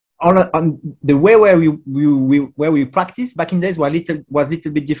on the way where we practice back in days was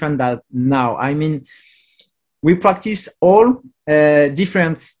little bit different than now. I mean, we practice all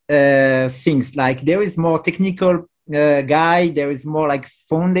different things. Like there is more technical guy, there is more like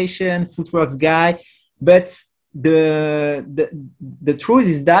foundation footworks guy, but the truth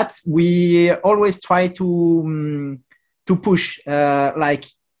is that we always try to push. Like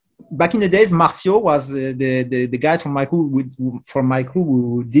back in the days, Marcio was the guys from my crew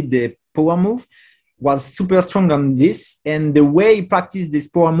who did the power move, was super strong on this, and the way he practiced this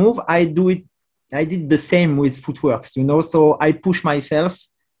power move, I did the same with footworks, you know. So I push myself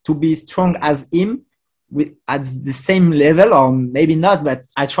to be strong as him at the same level, or maybe not, but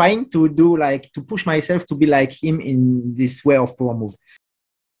I trying to do like to push myself to be like him in this way of power move.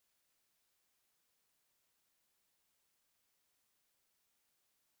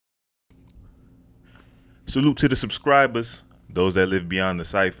 Salute to the subscribers, those that live beyond the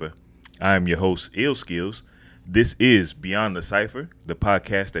Cypher. I am your host, Illskillz. This is Beyond the Cypher, the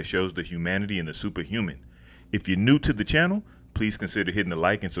podcast that shows the humanity in the superhuman. If you're new to the channel, please consider hitting the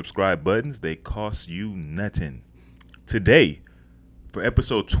like and subscribe buttons. They cost you nothing. Today, for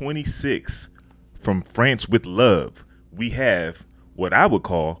episode 26, from France with Love, we have what I would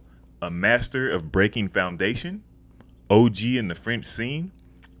call a master of breaking foundation, OG in the French scene,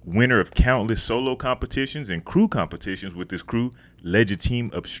 winner of countless solo competitions and crew competitions with his crew,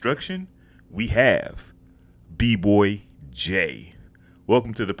 Legiteam Obstruction. We have B-Boy Jay.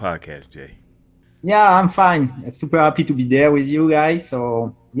 Welcome to the podcast, Jay. Yeah, I'm fine. I'm super happy to be there with you guys.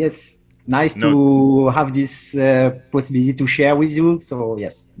 So yes, nice to have this possibility to share with you. So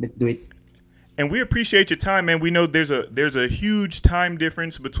yes, let's do it. And we appreciate your time, man. We know there's a huge time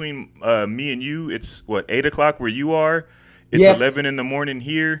difference between me and you. It's what, 8 o'clock where you are. It's 11 in the morning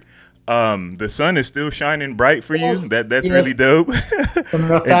here. The sun is still shining bright for you. That's really dope.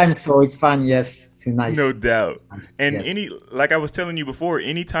 Summertime, so it's fun. Yes, it's nice. No doubt. And like I was telling you before,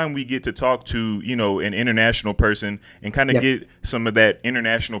 anytime we get to talk to, you know, an international person and kind of get some of that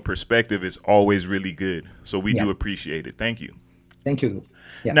international perspective, is always really good. So we do appreciate it. Thank you. Thank you.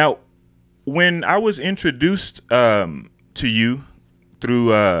 Yeah. Now, when I was introduced to you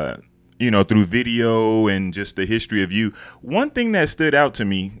through through video and just the history of you, one thing that stood out to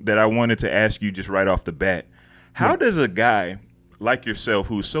me that I wanted to ask you just right off the bat, how does a guy like yourself,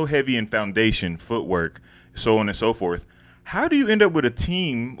 who's so heavy in foundation, footwork, so on and so forth, how do you end up with a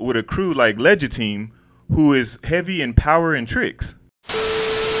team, with a crew like Legiteam, who is heavy in power and tricks?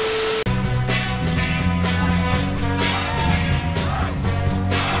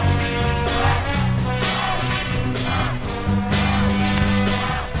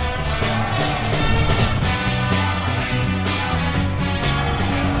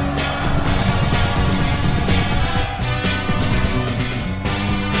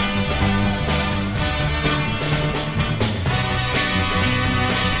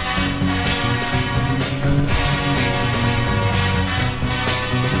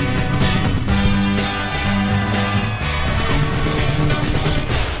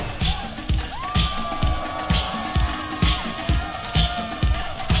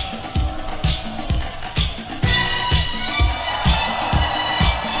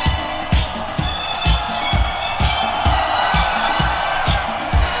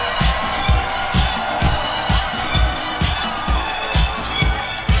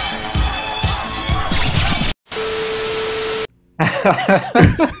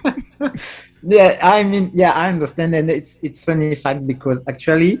 I understand, and it's funny fact because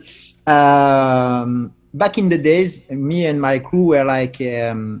actually, back in the days, me and my crew were like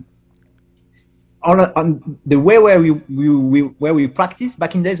on the way where we practice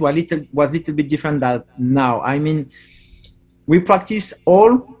back in the days was little bit different than now. I mean, we practice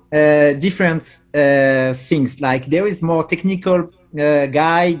all different things. Like there is more technical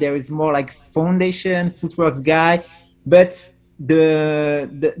guy, there is more like foundation footworks guy, but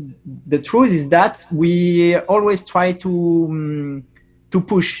the truth is that we always try to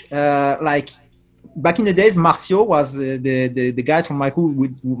push. Like back in the days, Marcio was the guys from my crew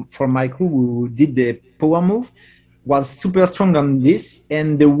who did the power move, was super strong on this,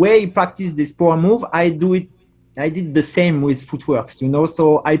 and the way he practiced this power move, I did the same with footworks, you know.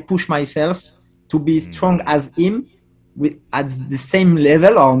 So I push myself to be strong as him at the same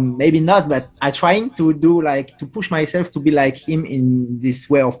level, or maybe not, but I trying to do like to push myself to be like him in this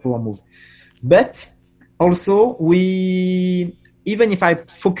way of power move. But also even if I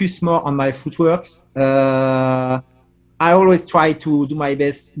focus more on my footworks, I always try to do my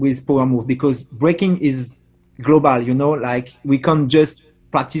best with power move, because breaking is global, you know, like we can't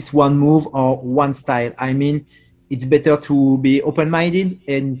just practice one move or one style. I mean, it's better to be open-minded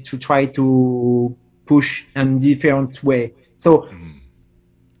and to try to push in different way. So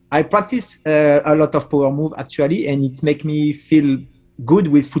I practice a lot of power move actually, and it makes me feel good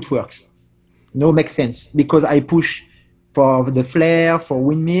with footworks. No, makes sense because I push for the flare, for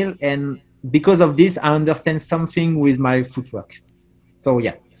windmill, and because of this, I understand something with my footwork. So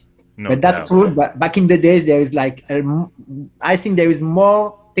yeah, but that's true. But back in the days, there is like, I think there is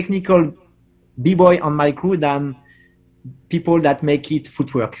more technical b-boy on my crew than people that make it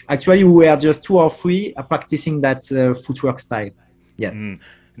footwork. Actually, we were just 2 or 3 practicing that footwork style. Yeah.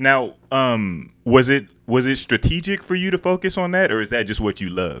 Now, was it strategic for you to focus on that, or is that just what you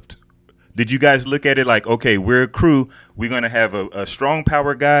loved? Did you guys look at it like, okay, we're a crew, we're going to have a strong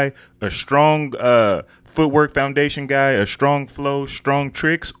power guy, a strong footwork foundation guy, a strong flow, strong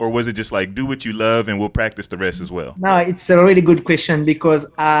tricks, or was it just like, do what you love and we'll practice the rest as well? No, it's a really good question because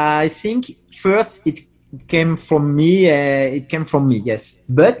I think first it came from me. Yes.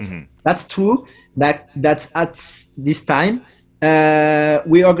 But that's true that's at this time,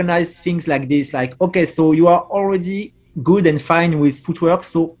 we organize things like this, like, okay, so you are already good and fine with footwork,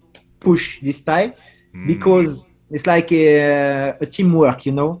 so push this time because it's like a teamwork,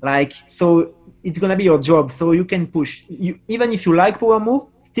 you know, like, so it's gonna be your job, so you can push. Even if you like power move,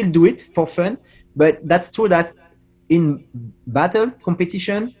 still do it for fun. But that's true that in battle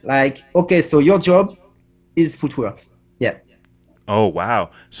competition, like, okay, so your job is footworks. Yeah. Oh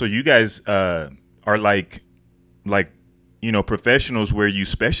wow! So you guys are like professionals where you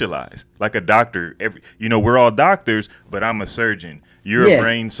specialize, like a doctor. We're all doctors, but I'm a surgeon. You're a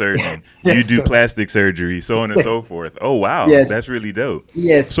brain surgeon. You do plastic surgery, so on and so forth. Oh wow, that's really dope.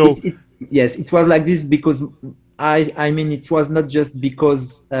 Yes. So it was like this because I mean it was not just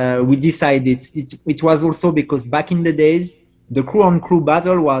because we decided. It was also because back in the days the crew on crew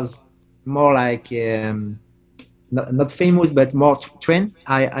battle was more like not famous but more trend.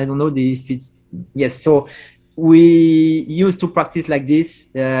 I don't know if it's So we used to practice like this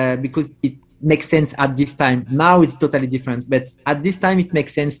because it makes sense at this time. Now it's totally different, but at this time it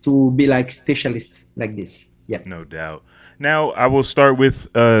makes sense to be like specialists like this. Yeah, no doubt. Now I will start with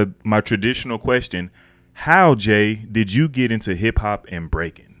my traditional question. How, Jay, did you get into hip hop and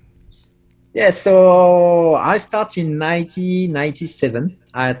breaking? Yeah, so I started in 1997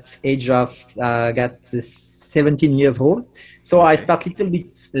 at age of got 17 years old. So I started a little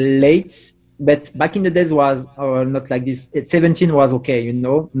bit late. But back in the days was not like this. At 17 was okay, you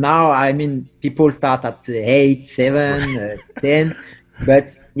know. Now, I mean, people start at 8, 7, 10.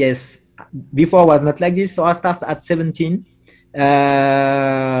 But yes, before was not like this. So I started at 17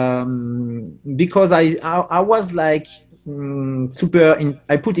 because I was like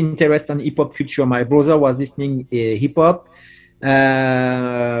I put interest on hip hop culture. My brother was listening hip hop.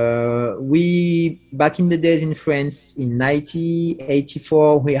 We back in the days in France in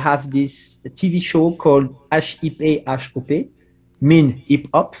 1984 we have this TV show called HIP mean hip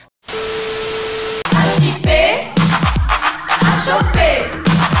hop. HIP HOP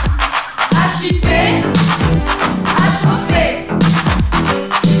HIP HOP.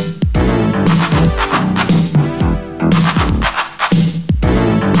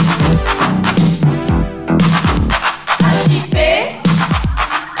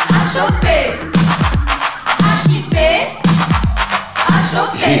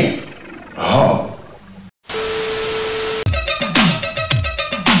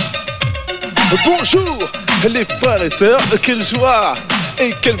 Bonjour les frères et sœurs, quelle joie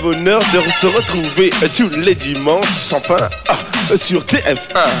et quel bonheur de se retrouver tous les dimanches sans fin sur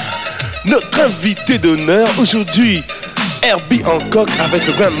TF1. Notre invité d'honneur aujourd'hui, Herbie Hancock avec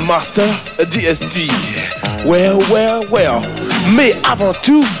le Grand Master DST. Well. Mais avant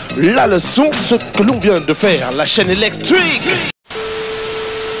tout, la leçon, ce que l'on vient de faire, la chaîne électrique.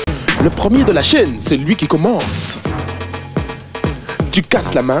 Le premier de la chaîne, c'est lui qui commence. Tu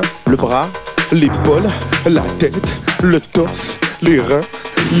casses la main, le bras, l'épaule, la tête, le torse, les reins,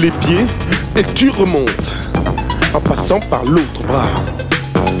 les pieds et tu remontes en passant par l'autre bras.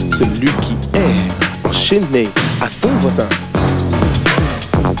 Celui qui est enchaîné à ton voisin.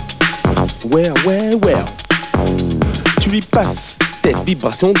 Well. Tu lui passes tes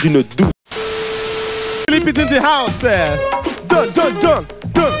vibrations d'une douce. Flip it in the house says dun.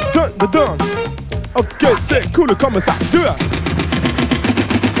 Ok, c'est cool comme ça.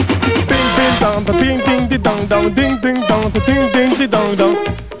 Ding ding dong dong.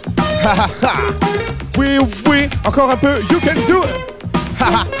 Ha. Oui, encore un peu. You can do it.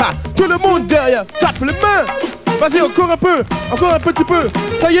 Ha. Tout le monde derrière, tape les mains. Vas-y, encore un petit peu.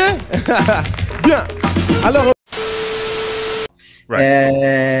 Ça y est. Bien. Alors. Right.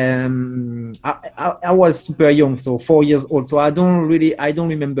 I was super young, so 4 years old. So I don't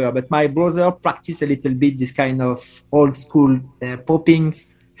remember. But my brother practiced a little bit this kind of old school popping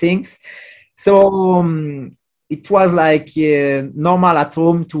things. So it was like normal at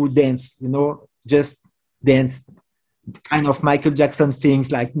home to dance, just dance, kind of Michael Jackson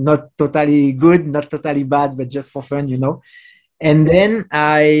things, like not totally good, not totally bad, but just for fun, And then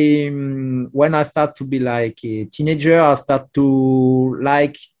when I start to be like a teenager, I start to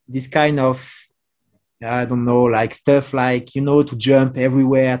like this kind of, I don't know, like stuff like, to jump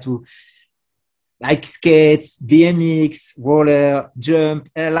everywhere, to like skates, BMX, roller, jump,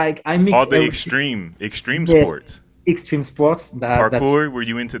 like I mix all the everything. extreme Yes, sports. extreme sports. Parkour, were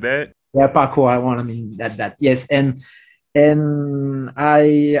you into that? Yeah, parkour. That yes, and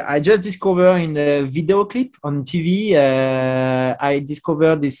I just discovered in a video clip on TV. I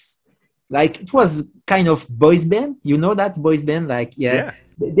discovered this, like it was kind of boys band. You know that boys band, like Yeah.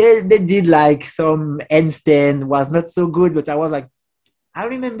 they did like some handstand, was not so good, but I was like, I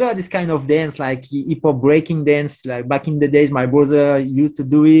remember this kind of dance, like hip hop breaking dance, like back in the days. My brother used to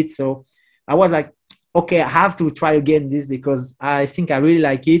do it, so I was like, okay, I have to try again this because I think I really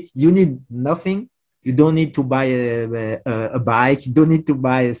like it. You need nothing. You don't need to buy a bike. You don't need to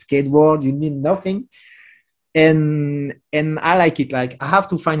buy a skateboard. You need nothing. And I like it. Like I have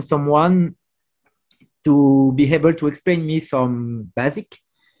to find someone to be able to explain me some basic.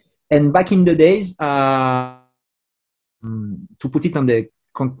 And back in the days, to put it on the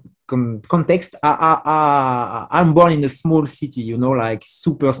context, I'm born in a small city, like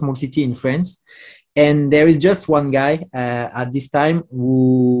super small city in France. And there is just one guy at this time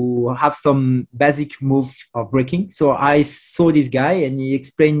who have some basic move of breaking. So I saw this guy and he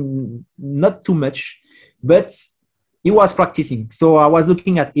explained not too much, but he was practicing. So I was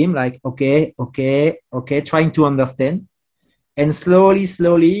looking at him like, okay, trying to understand. And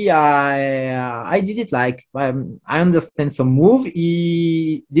slowly, I did it. Like I understand some move.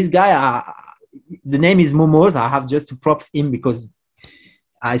 This guy, the name is Momos. I have just to props him because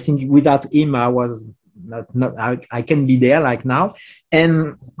I think without him, I was not I can be there like now,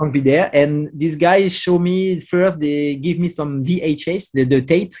 and can't be there. And this guy show me first. They give me some VHS, the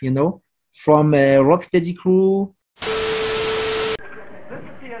tape, from Rocksteady Crew.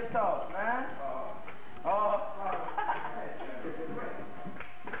 Listen to yourself, man.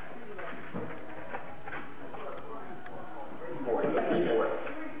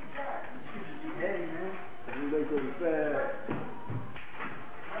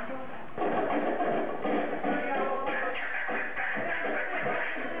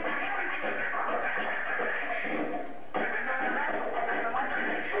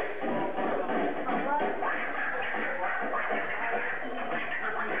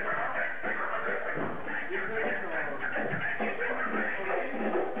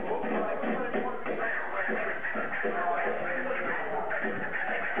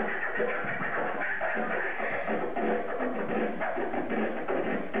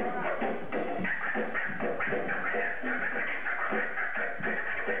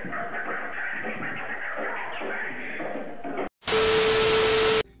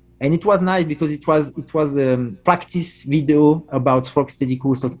 And it was nice because it was a practice video about Rocksteady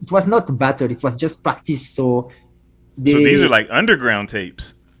Crew. So it was not a battle; it was just practice. So these are like underground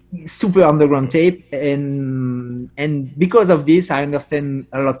tapes, super underground tape, and because of this, I understand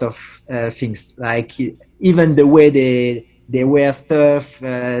a lot of things. Like even the way they wear stuff,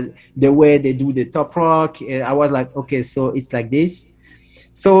 the way they do the top rock. I was like, okay, so it's like this.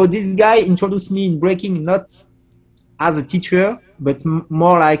 So this guy introduced me in breaking, not as a teacher, but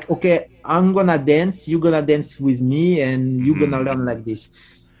more like, okay, I'm gonna dance, you're gonna dance with me, and you're gonna learn like this.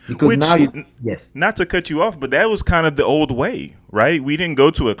 Because yes. Not to cut you off, but that was kind of the old way, right? We didn't go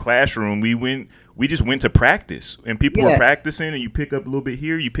to a classroom. We just went to practice, and people were practicing, and you pick up a little bit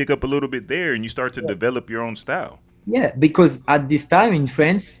here, you pick up a little bit there, and you start to develop your own style. Yeah, because at this time in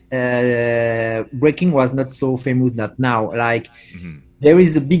France, breaking was not so famous that now. Like, there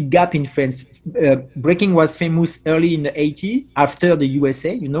is a big gap in France. Breaking was famous early in the 80s after the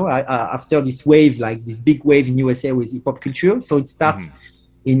USA, after this wave, like this big wave in USA with hip hop culture. So it starts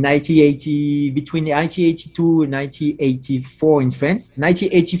in 1980, between 1982 and 1984 in France.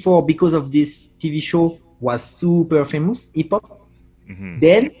 1984, because of this TV show, was super famous, hip hop.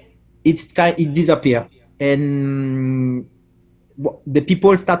 Then it disappeared. And the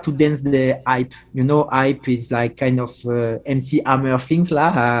people start to dance the hype. Hype is like kind of MC Hammer things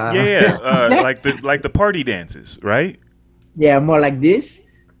lah. Like the party dances, right? Yeah, more like this.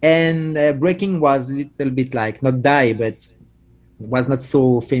 And breaking was a little bit like not die, but was not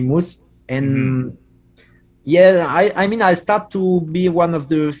so famous. And Yeah, I mean, I start to be one of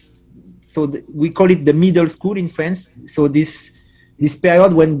the, we call it the middle school in France. So this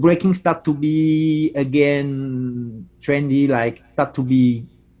period when breaking start to be again trendy, like start to be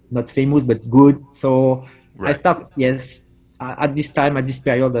not famous but good. So I Right. start, yes, at this time, at this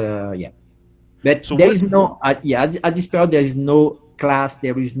period, yeah. But So there what? is no, at this period there is no class,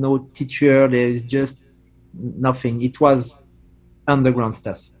 there is no teacher, there is just nothing. It was underground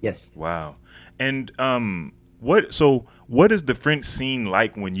stuff. Yes. Wow. And what is the French scene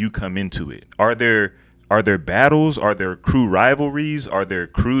like when you come into it? Are there battles? Are there crew rivalries? Are there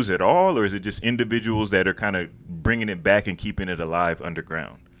crews at all, or is it just individuals that are kind of bringing it back and keeping it alive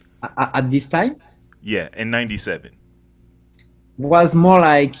underground? At this time Yeah, in '97. was more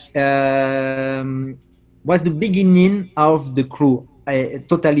like was the beginning of the crew.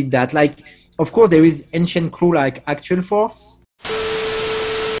 Totally that. Like, of course, there is ancient crew like Actual Force.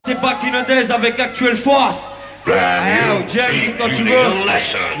 C'est pas Days avec Actual Force. Ah, James, quand tu veux.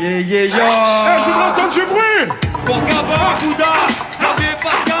 Yeah, yeah, yeah. Je veux entendre du bruit. Pour Gabin, Bouddha, Xavier,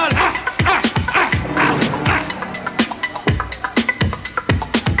 Pascal.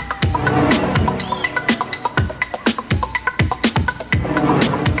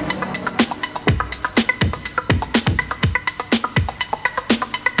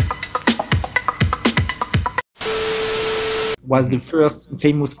 Was the first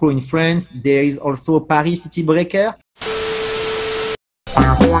famous crew in France. There is also Paris City Breaker.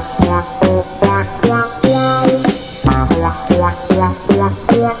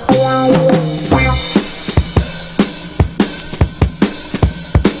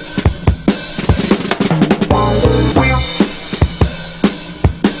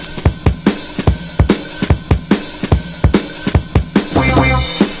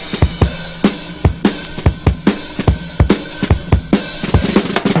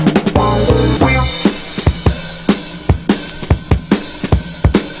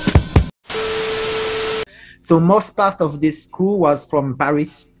 So most part of this crew was from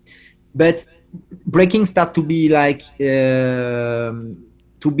Paris, but breaking start to be like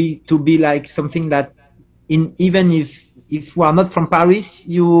to be like something that even if you are not from Paris,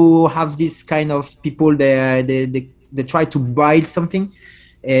 you have this kind of people they try to buy something,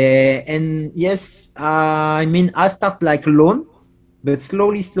 and yes, I mean I start like alone, but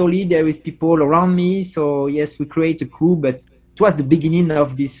slowly there is people around me. So yes, we create a crew, but it was the beginning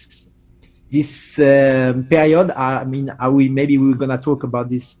of this period. I mean, maybe we're gonna talk about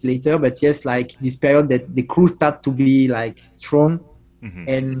this later, but yes, like this period that the crew start to be like strong,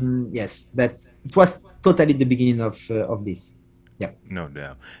 and yes, that it was totally the beginning of this. Yeah, No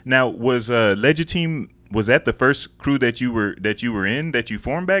doubt. Now, was Legiteam, was that the first crew that you were in, that you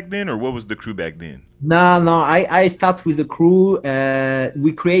formed back then, or what was the crew back then? no, I start with a crew.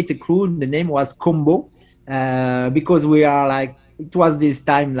 We create a crew. The name was Combo, because we are like, it was this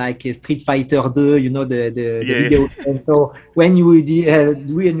time like a Street Fighter 2, you know, the video. And so when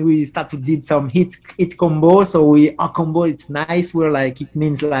we start to did some hit combo, so combo, it's nice. We're like, it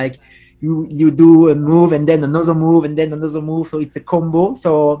means like you do a move and then another move and then another move, so it's a combo.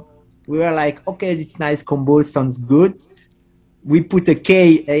 So we were like, okay, it's nice combo, sounds good. We put a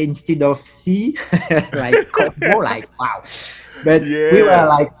K instead of C, like combo, like wow. But we were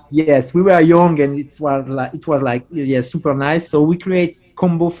like, yes, we were young, and it was like yeah, super nice. So we create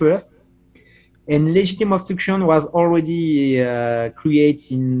combo first, and Legitime Obstruction was already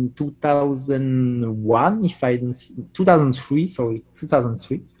created in 2001, if I don't see, 2003. Sorry,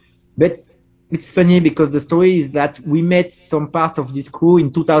 2003. But it's funny because the story is that we met some part of this crew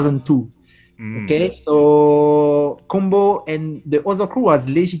in 2002. Okay, so Combo and the other crew was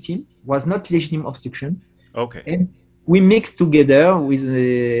not Legitime Obstruction. Okay. And we mixed together with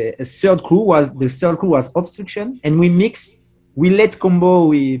a third crew. The third crew was Obstruction, and we let Combo,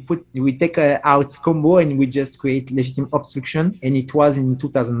 we take out Combo, and we just create Legitime Obstruction, and it was in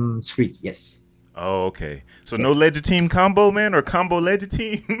 2003. Yes. Oh, okay. So yes. No Legiteam combo, man, or combo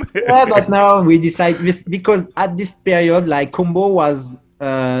Legiteam? Yeah, but now we decide, because at this period, like Combo was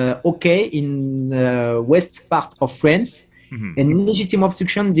okay in west part of France, and Legitime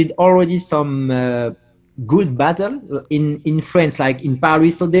Obstruction did already some good battle in France, like in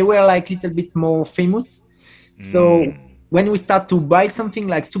Paris. So they were like a little bit more famous. So when we start to build something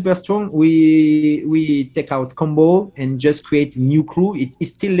like super strong, we take out Combo and just create a new crew. It is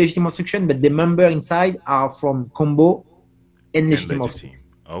still Legitime Obstruction, but the members inside are from Combo and Legitime Obstruction.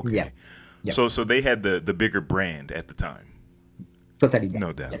 Okay. Yeah. Yeah. So they had the bigger brand at the time. Totally.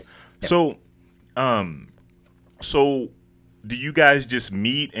 No doubt. Yes. So, so do you guys just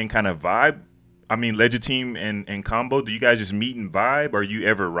meet and kind of vibe? I mean, Legiteam and Combo, do you guys just meet and vibe? Are you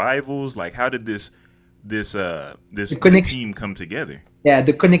ever rivals? Like, how did this this team come together? Yeah,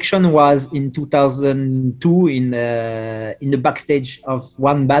 the connection was in 2002 in the backstage of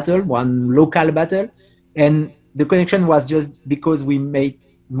one local battle, and the connection was just because we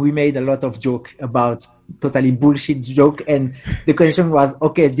made a lot of joke about totally bullshit joke, and the connection was,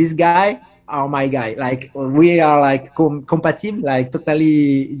 okay, this guy are my guy, like we are like compatible, like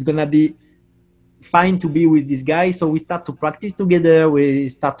totally it's gonna be fine to be with this guy. So we start to practice together, we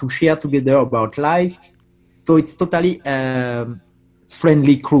start to share together about life, so it's totally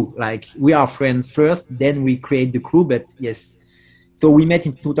friendly crew, like we are friends first, then we create the crew. But yes, so we met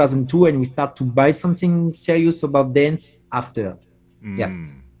in 2002 and we start to buy something serious about dance after.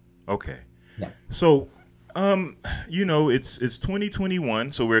 Okay. Yeah. So it's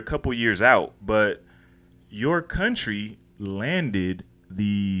 2021, so we're a couple years out, but your country landed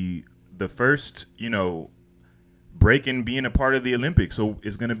the first breaking being a part of the Olympics, so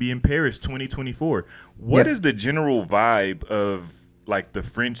it's going to be in Paris 2024. What is the general vibe of like the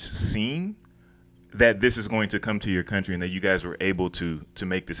French scene that this is going to come to your country and that you guys were able to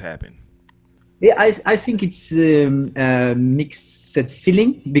make this happen? Yeah, I think it's a mixed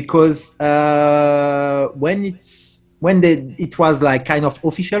feeling, because when it was like kind of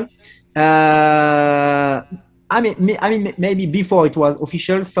official, I mean, maybe before it was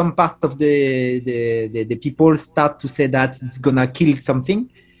official, some part of the people start to say that it's gonna kill something,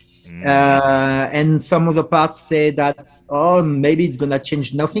 and some other parts say that maybe it's gonna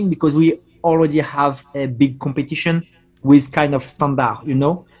change nothing because we already have a big competition with kind of standard,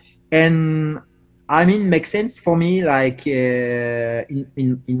 and I mean, makes sense for me. Like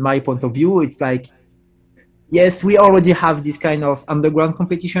in my point of view, it's like, yes, we already have this kind of underground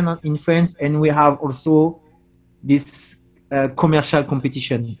competition in France, and we have also this commercial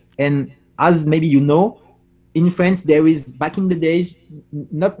competition. And as maybe in France, there is, back in the days,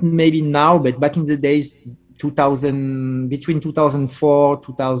 not maybe now, but back in the days, between 2004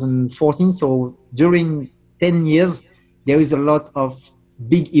 2014, so during 10 years, there is a lot of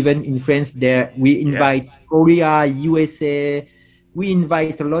big event in France. There we invite Korea, USA, we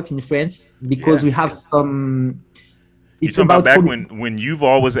invite a lot in France because we have some. It's about back when You've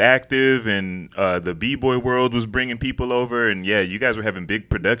All was active and the B-boy world was bringing people over, and you guys were having big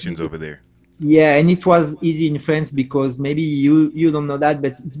productions over there. Yeah, and it was easy in France because maybe you don't know that,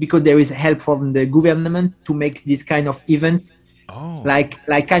 but it's because there is help from the government to make this kind of events. Like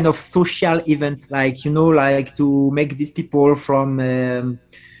kind of social events, like like to make these people from the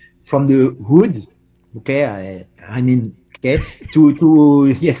hood, okay, I mean, okay,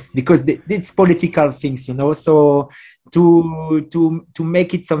 to yes, because it's political things, so to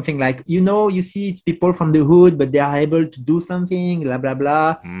make it something like, you see it's people from the hood, but they are able to do something, blah blah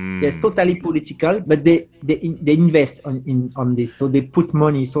blah. It's totally political, but they invest on this, so they put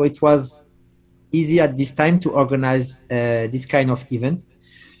money, so it was easy at this time to organize this kind of event.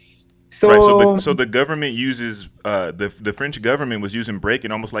 So the government uses the French government was using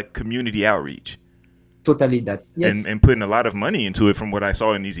breaking almost like community outreach. Totally, that's yes, and putting a lot of money into it from what I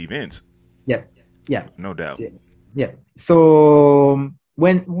saw in these events. Yeah, no doubt. Yeah. So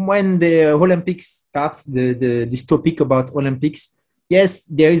when the Olympics starts, this topic about Olympics, yes,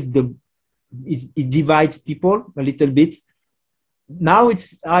 there is it divides people a little bit. Now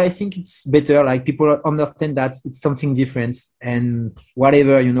I think it's better, like people understand that it's something different, and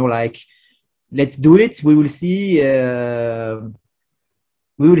whatever, like, let's do it. We will see if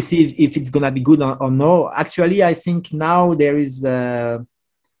it's gonna be good or no. Actually, I think now there is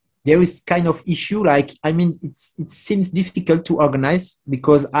kind of issue, like, I mean, it seems difficult to organize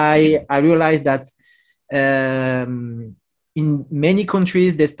because I realize that in many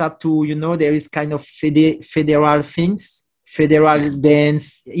countries they start to, there is kind of federal things, federal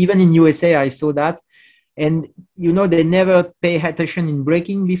dance. Even in USA, I saw that. And, they never pay attention in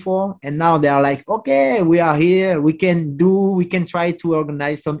breaking before. And now they are like, okay, we are here. We can try to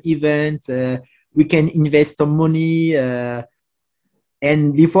organize some events. We can invest some money.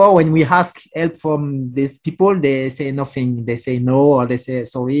 And before, when we ask help from these people, they say nothing. They say no, or they say,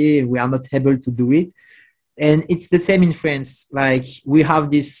 sorry, we are not able to do it. And it's the same in France. Like, we have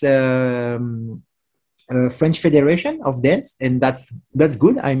this French Federation of Dance, and that's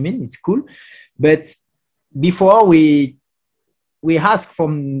good. I mean, it's cool. But before we ask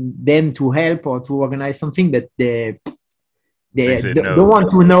from them to help or to organize something, but they don't want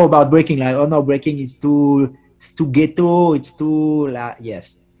to know about breaking. Like, oh no, breaking is too ghetto. It's too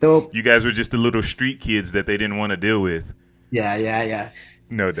yes. So you guys were just the little street kids that they didn't want to deal with. Yeah.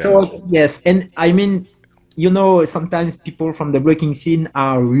 No doubt. So yes, and I mean, sometimes people from the breaking scene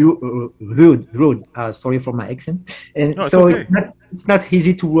are rude. Sorry for my accent. And no, so okay. it's not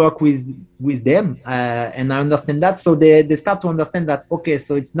easy to work with them, and I understand that. So they start to understand that, okay,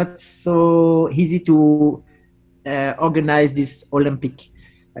 so it's not so easy to organize this Olympic.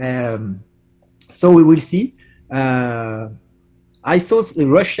 So we will see. I saw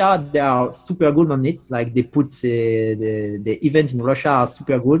Russia, they are super good on it. Like they put the event in Russia are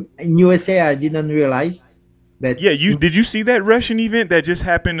super good. In USA, I didn't realize. But yeah, did you see that Russian event that just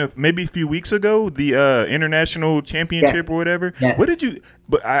happened maybe a few weeks ago, the international championship or whatever? Yeah. What did you?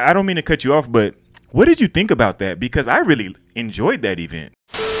 But I don't mean to cut you off, but what did you think about that? Because I really enjoyed that event.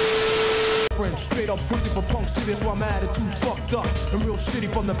 Straight up pussy for punk, see that's why my attitude fucked up and real shitty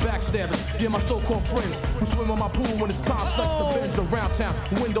from the backstabbers. Yeah, my so-called friends who swim on my pool when it's time flex the bends around town.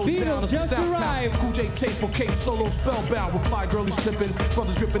 Windows down as the south town. Cool J tape for case solo spellbound with fly girlies tipping,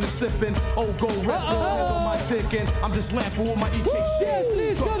 brothers gripping and sipping. Old gold red hands on my dick and I'm just laughing with my EK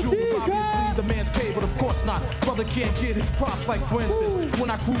shit. Truck jewels obviously the man's paid, but of course not. Brother can't get his props like for instance when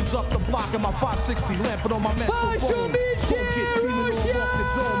I cruise up the block in my 560 lamping on my metro phone.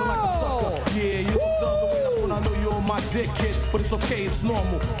 Yeah, you look the other way, that's when I know you're on my dick, kid. But it's okay, it's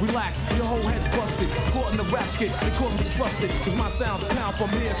normal. Relax, your whole head's busted. Caught in the rap skit, they couldn't be trusted. Cause my sound's pound from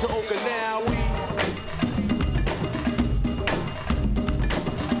here to Okinawa.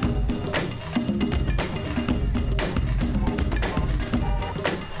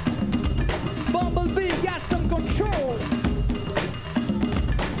 Bumblebee got some control.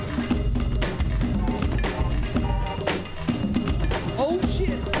 Oh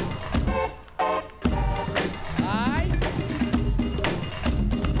shit.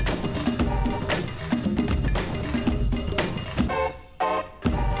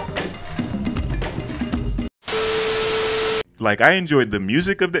 Like I enjoyed the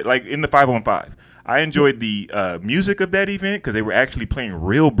music of that, like in the 5-on-5. I enjoyed the music of that event because they were actually playing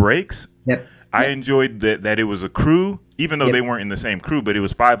real breaks. Yep. I enjoyed that it was a crew, even though they weren't in the same crew, but it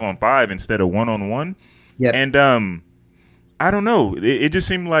was 5-on-5 instead of 1-on-1. Yeah. And I don't know, it just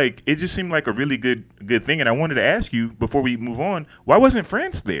seemed like a really good thing. And I wanted to ask you before we move on, why wasn't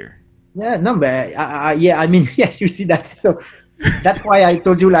France there? Yeah, no, but yeah, I mean, yes, you see that. So that's why I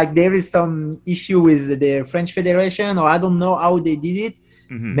told you, like, there is some issue with the French Federation, or I don't know how they did it.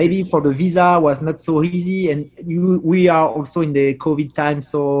 Mm-hmm. Maybe for the visa was not so easy, and we are also in the COVID time,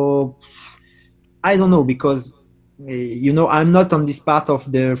 so I don't know, because I'm not on this part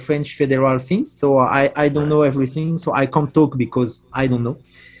of the French federal things, so I don't know everything, so I can't talk because I don't know.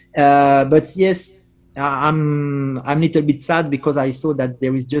 But yes, I'm a little bit sad because I saw that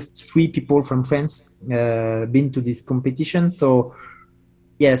there is just 3 people from France been to this competition. So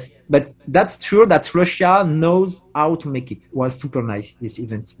yes, but that's true that Russia knows how to make it. It was super nice. This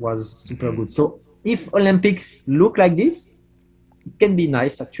event was super good. So if Olympics look like this, it can be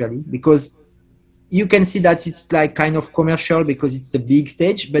nice actually, because you can see that it's like kind of commercial because it's the big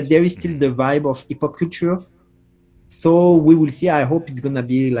stage, but there is still the vibe of hip hop culture. So we will see. I hope it's gonna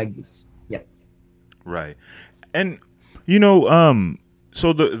be like this. Right. And,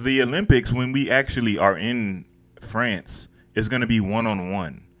 so the Olympics, when we actually are in France, is going to be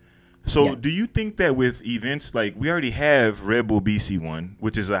 1-on-1. So do you think that with events like we already have Red Bull BC1,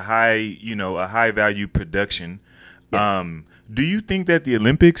 which is a high value production, do you think that the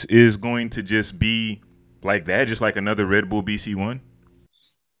Olympics is going to just be like that, just like another Red Bull BC1?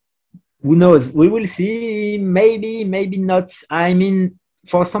 Who knows? We will see. Maybe not. I mean,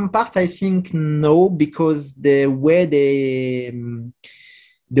 for some part, I think no, because the way they in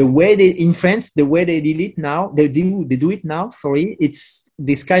France, the way they did it now, they do it now. Sorry, it's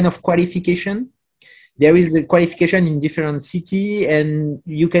this kind of qualification. There is a qualification in different city, and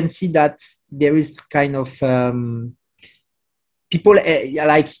you can see that there is kind of people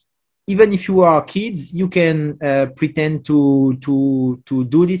like, even if you are kids, you can pretend to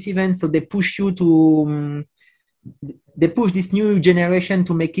do this event. So they push you to. They push this new generation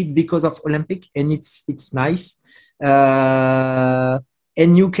to make it because of Olympic, and it's nice. And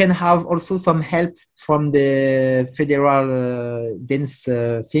you can have also some help from the federal dance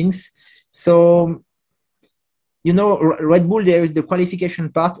things. So, Red Bull, there is the qualification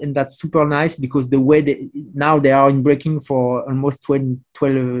part, and that's super nice because the way now they are in breaking for almost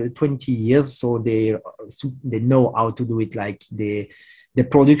 20 years, so they know how to do it. Like the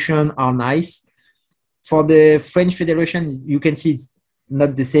production are nice. For the French Federation, you can see it's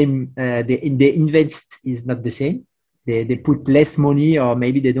not the same. The invest is not the same. They put less money, or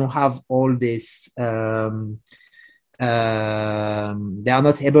maybe they don't have all this. They are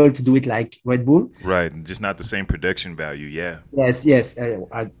not able to do it like Red Bull. Right, just not the same production value. Yeah. Yes. Yes.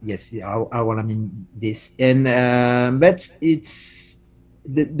 I want to mean this, and but it's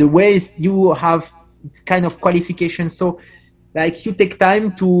the ways you have. It's kind of qualification. So like you take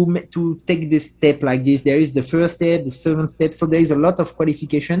time to take this step like this. There is the first step, the second step. So there is a lot of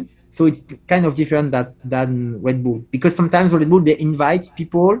qualification. So it's kind of different than Red Bull, because sometimes Red Bull, they invite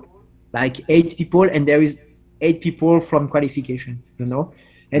people, like 8 people, and there is 8 people from qualification, you know.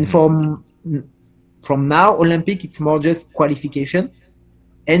 And from now, Olympic, it's more just qualification,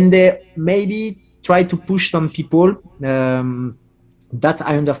 and they maybe try to push some people. That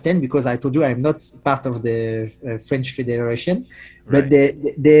I understand, because I told you I'm not part of the French Federation, but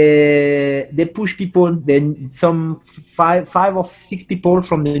they push people. Then some five or six people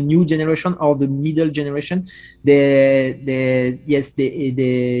from the new generation or the middle generation. They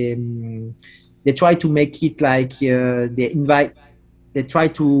try to make it like they try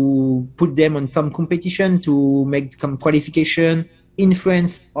to put them on some competition to make some qualification in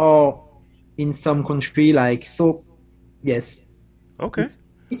France or in some country, like so. Yes. Okay.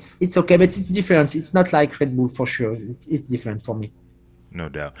 It's okay, but it's different. It's not like Red Bull for sure. It's different for me. No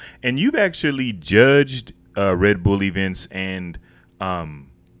doubt. And you've actually judged Red Bull events, and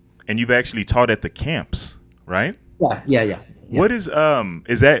you've actually taught at the camps, right? Yeah. What is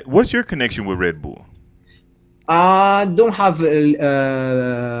that? What's your connection with Red Bull? I don't have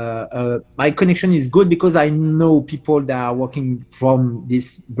my connection is good because I know people that are working from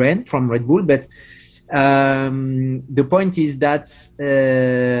this brand, from Red Bull, but the point is that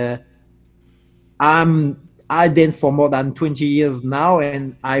I dance for more than 20 years now,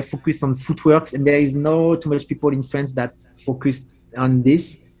 and I focus on footworks, and there is no too much people in France that focused on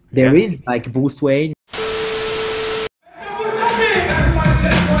this. There is like Bruce Wayne.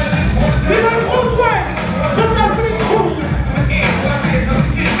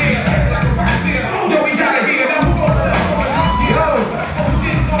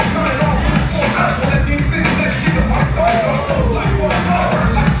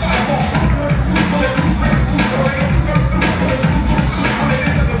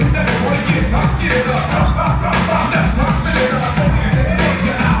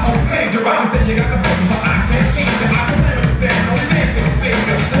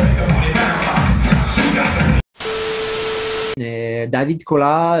 David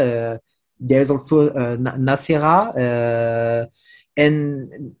Kola, there's also Nacera,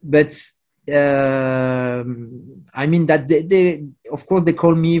 I mean that they of course they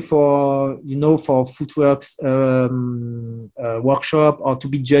call me for footworks workshop, or to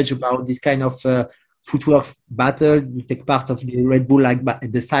be judged about this kind of footworks battle. You take part of the Red Bull like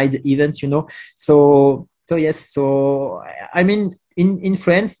the side events, So yes, so I mean in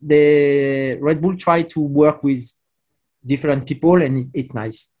France the Red Bull try to work with different people, and it's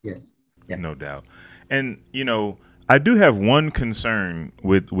nice. Yes. Yeah. No doubt. And I do have one concern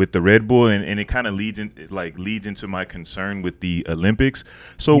with the Red Bull, and it kind of leads into my concern with the Olympics.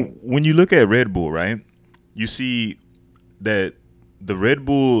 So when you look at Red Bull, right, you see that the Red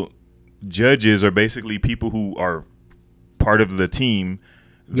Bull judges are basically people who are part of the team.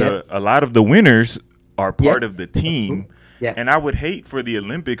 A lot of the winners are part of the team. Yeah. And I would hate for the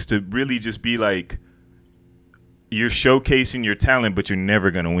Olympics to really just be like, you're showcasing your talent, but you're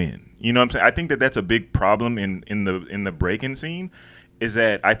never going to win. You know what I'm saying? I think that's a big problem in the breaking scene, is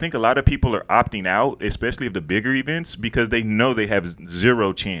that I think a lot of people are opting out, especially of the bigger events, because they know they have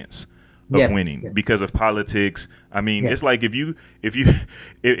zero chance of winning because of politics. I mean, it's like if you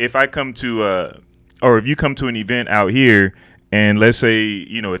come to an event out here, and let's say,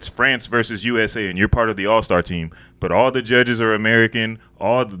 it's France versus USA, and you're part of the all-star team, but all the judges are American,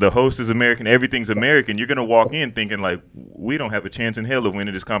 all the host is American, everything's American, you're going to walk in thinking like, we don't have a chance in hell of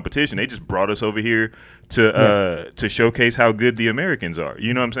winning this competition. They just brought us over here to showcase how good the Americans are.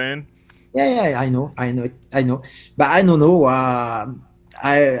 You know what I'm saying? Yeah, I know. But I don't know.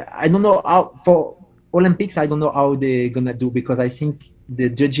 I don't know how, for Olympics, I don't know how they're going to do, because I think the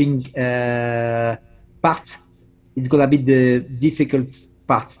judging part is going to be the difficult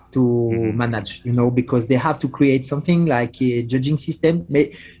part to manage, because they have to create something like a judging system.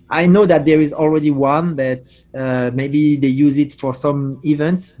 I know that there is already one that maybe they use it for some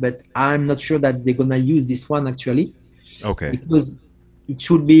events, but I'm not sure that they're going to use this one actually. Okay. Because it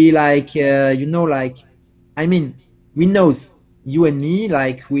should be like, I mean, we knows, you and me,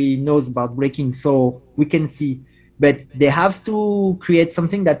 like we knows about breaking, so we can see. But they have to create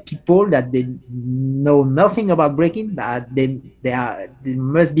something that people that they know nothing about breaking, that they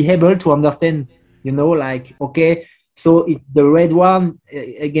must be able to understand, okay, so the red one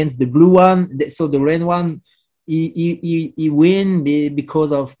against the blue one, so the red one, he win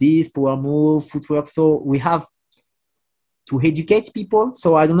because of this power move, footwork. So we have to educate people.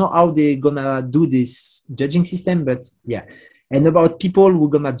 So I don't know how they're gonna do this judging system, but yeah. And about people who are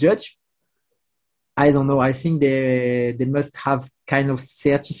gonna judge, I don't know. I think they must have kind of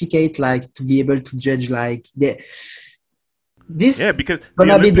certificate like to be able to judge like this. Yeah, because the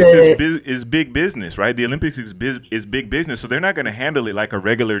gonna be Olympics the is big business, right? The Olympics is big business, so they're not going to handle it like a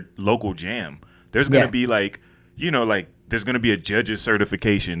regular local jam. There's going to be like, like there's going to be a judge's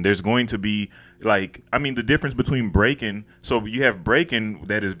certification. There's going to be like, I mean, the difference between breaking. So you have breaking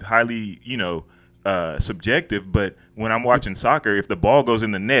that is highly, subjective. But when I'm watching soccer, if the ball goes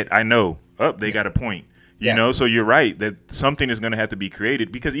in the net, I know, they got a point. You know, so you're right that something is going to have to be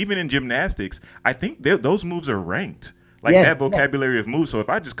created, because even in gymnastics, I think those moves are ranked. Like that vocabulary of moves. So if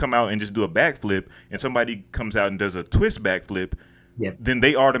I just come out and just do a backflip and somebody comes out and does a twist backflip, then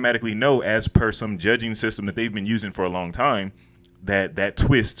they automatically know, as per some judging system that they've been using for a long time, that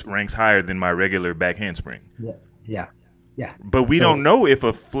twist ranks higher than my regular back handspring. Yeah. But we don't know if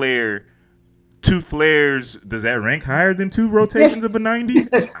a flare, 2 flares, does that rank higher than 2 rotations of a 90?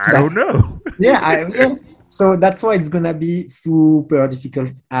 I don't know. So that's why it's gonna be super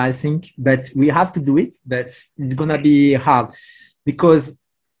difficult, I think. But we have to do it. But it's gonna be hard, because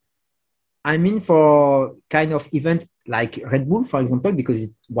I mean, for kind of event like Red Bull, for example, because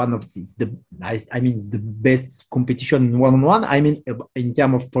it's one of it's the best competition one-on-one. I mean, in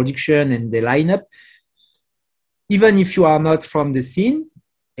terms of production and the lineup. Even if you are not from the scene,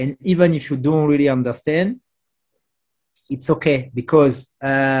 and even if you don't really understand, it's okay, because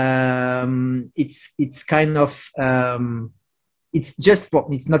it's kind of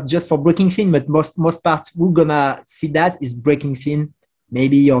it's not just for breaking scene, but most part who gonna see that is breaking scene.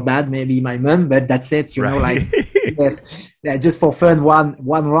 Maybe your dad, maybe my mom, but that's it. You know, like just for fun,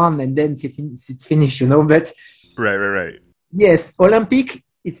 one run and then it's finished. You know, but right. Yes, Olympic.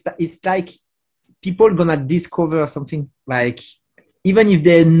 It's like people gonna discover something, like even if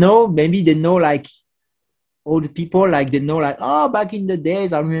they know, maybe they know like old people, like they know like, oh, back in the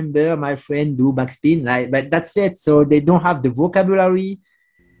days I remember my friend do backspin, like, but that's it. So they don't have the vocabulary.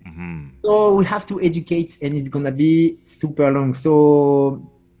 So we have to educate, and it's gonna be super long. So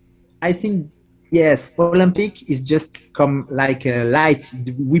I think yes, Olympic is just come like a light.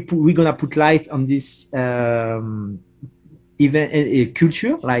 We're gonna put light on this event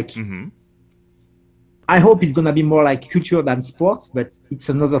culture, like. I hope it's gonna be more like culture than sports, but it's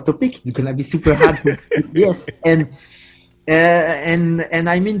another topic. It's gonna be super hard. Yes, and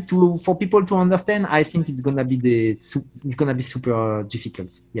I mean, for people to understand, I think it's gonna be super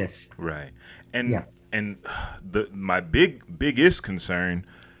difficult. Yes. Right. And my biggest concern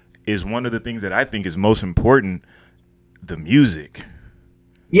is one of the things that I think is most important: the music.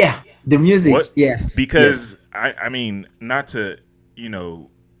 Yeah, the music. Yes. Because I mean, not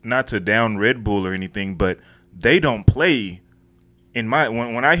to down Red Bull or anything, but they don't play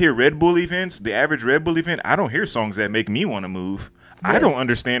when I hear Red Bull events, the average Red Bull event, I don't hear songs that make me want to move. Yes. I don't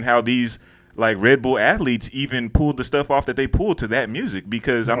understand how these like Red Bull athletes even pulled the stuff off that they pulled to that music,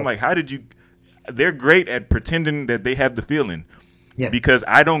 because I'm like, they're great at pretending that they have the feeling. Yeah. Because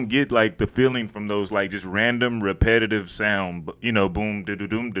I don't get like the feeling from those like just random repetitive sound, boom,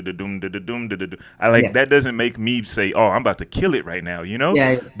 da-da-doom, da-da-doom, da-da-doom, da-da-doom. That doesn't make me say, oh, I'm about to kill it right now,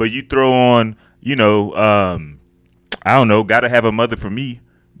 Yeah. But you throw on, I don't know, Gotta Have a Mother for Me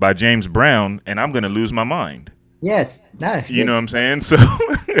by James Brown, and I'm going to lose my mind. Yes. You know what I'm saying? So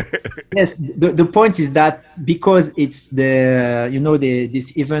yes, the point is that because it's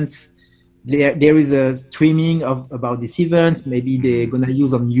this event, there is a streaming about this event. Maybe they're gonna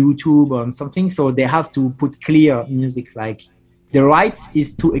use on YouTube or on something, so they have to put clear music. Like the rights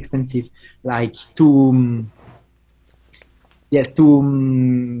is too expensive. Like to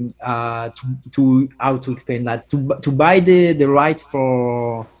how to explain that, to buy the right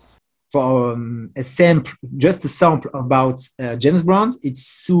for a sample, just a sample about James Brown, it's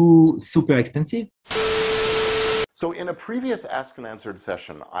super expensive. So in a previous Ask and Answered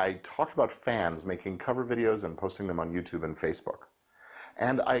session, I talked about fans making cover videos and posting them on YouTube and Facebook.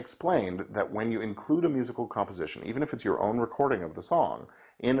 And I explained that when you include a musical composition, even if it's your own recording of the song,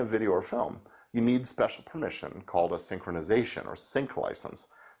 in a video or film, you need special permission called a synchronization or sync license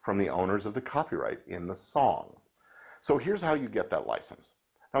from the owners of the copyright in the song. So here's how you get that license.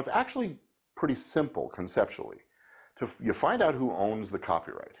 Now it's actually pretty simple conceptually. You find out who owns the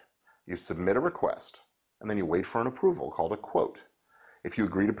copyright, you submit a request, and then you wait for an approval called a quote. If you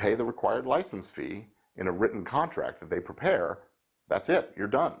agree to pay the required license fee in a written contract that they prepare, that's it, you're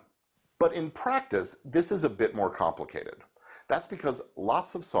done. But in practice, this is a bit more complicated. That's because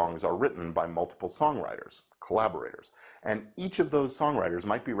lots of songs are written by multiple songwriters, collaborators, and each of those songwriters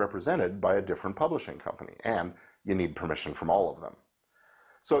might be represented by a different publishing company, and you need permission from all of them.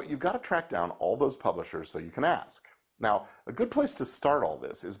 So you've got to track down all those publishers so you can ask. Now, a good place to start all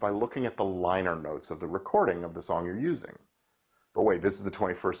this is by looking at the liner notes of the recording of the song you're using. But wait, this is the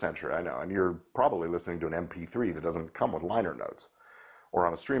 21st century, I know, and you're probably listening to an MP3 that doesn't come with liner notes, or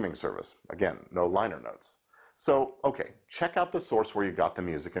on a streaming service. Again, no liner notes. So, okay, check out the source where you got the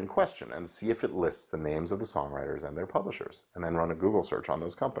music in question and see if it lists the names of the songwriters and their publishers, and then run a Google search on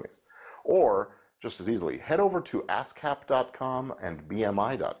those companies. Or, just as easily, head over to ASCAP.com and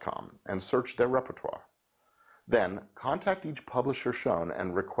BMI.com and search their repertoire. Then, contact each publisher shown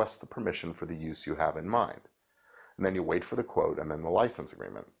and request the permission for the use you have in mind. And then you wait for the quote and then the license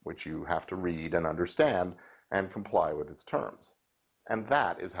agreement, which you have to read and understand and comply with its terms. And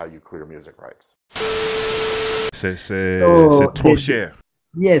that is how you clear music rights. C'est trop cher.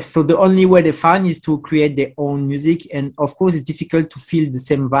 Yes, so the only way they find is to create their own music. And of course, it's difficult to feel the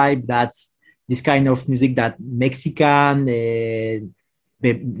same vibe that this kind of music that Mexican,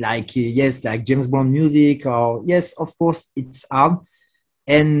 like James Bond music, or yes, of course, it's hard.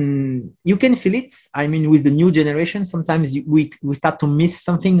 And you can feel it. I mean, with the new generation, sometimes we start to miss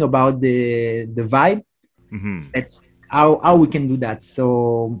something about the vibe. Mm-hmm. That's how we can do that.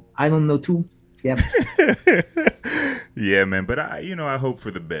 So I don't know too. Yeah. Yeah, man. But I hope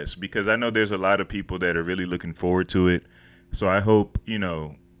for the best, because I know there's a lot of people that are really looking forward to it. So I hope,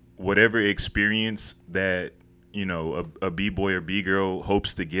 whatever experience that, a B-boy or B-girl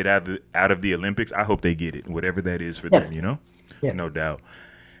hopes to get out of the Olympics, I hope they get it, whatever that is for them, Yeah. No doubt.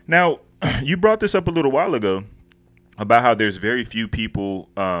 Now, you brought this up a little while ago about how there's very few people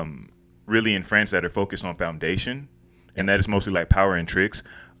really in France that are focused on foundation, and that is mostly like power and tricks.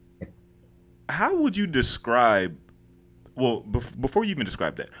 How would you describe, before you even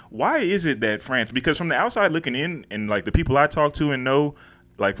describe that, why is it that France, because from the outside looking in, and like the people I talk to and know,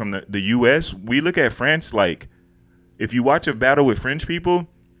 like from the U.S., we look at France like, if you watch a battle with French people,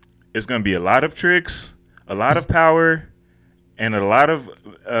 it's going to be a lot of tricks, a lot of power, and a lot of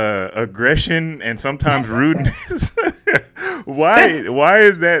aggression and sometimes rudeness. Why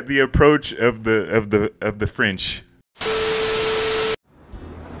is that the approach of the French?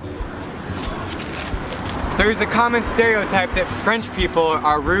 There's a common stereotype that French people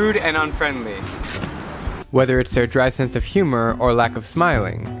are rude and unfriendly. Whether it's their dry sense of humor or lack of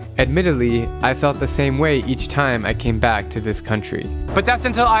smiling. Admittedly, I felt the same way each time I came back to this country. But that's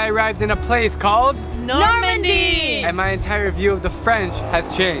until I arrived in a place called Normandy! And my entire view of the French has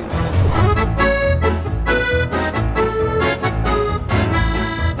changed.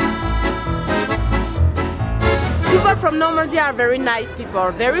 People from Normandy are very nice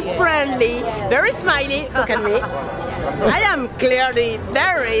people, very friendly, very smiley. Look at me. I am clearly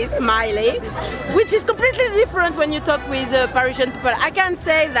very smiley, which is completely different when you talk with Parisian people. I can't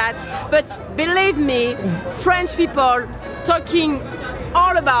say that, but believe me, French people talking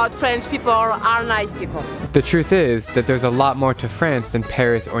all about French people are nice people. The truth is that there's a lot more to France than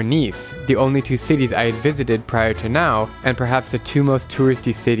Paris or Nice, the only two cities I had visited prior to now, and perhaps the two most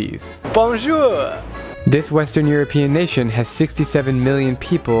touristy cities. Bonjour! This Western European nation has 67 million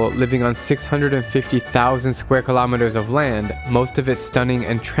people living on 650,000 square kilometers of land, most of it stunning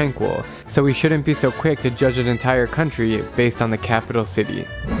and tranquil, so we shouldn't be so quick to judge an entire country based on the capital city.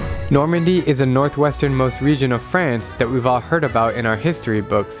 Normandy is the northwesternmost region of France that we've all heard about in our history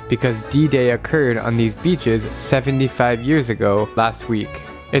books because D-Day occurred on these beaches 75 years ago last week.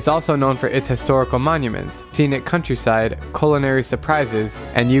 It's also known for its historical monuments, scenic countryside, culinary surprises,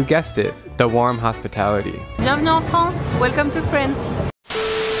 and you guessed it, the warm hospitality. Bienvenue en France. Welcome to France.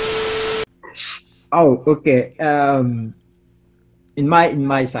 Oh, okay. In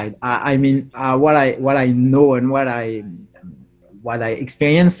my side, I mean, what I know and what I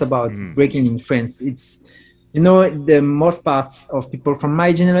experienced about breaking in France, it's, the most parts of people from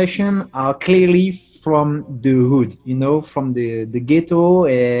my generation are clearly from the hood, from the ghetto,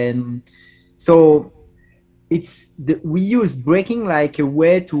 and so we use breaking like a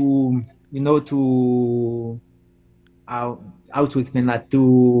way to how to explain that,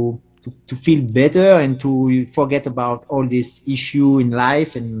 to feel better and to forget about all this issue in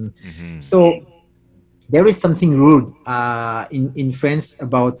life, and so there is something rude in France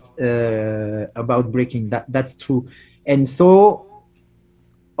about breaking. That's true, and so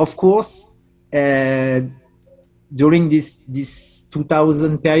of course during this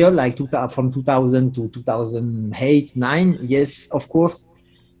 2000 period, like from 2000 to 2008-9, yes, of course,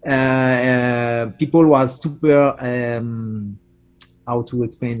 people was super. How to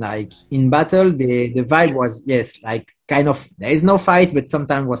explain? Like in battle, the vibe was, yes, like kind of, there is no fight, but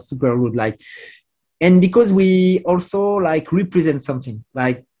sometimes was super rude, like. And because we also like represent something,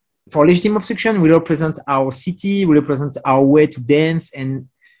 like for Legiteam Obstruction, we represent our city, we represent our way to dance, and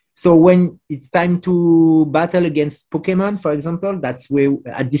So when it's time to battle against Pokemon, for example, that's where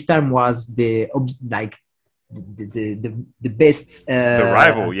at this time was the best the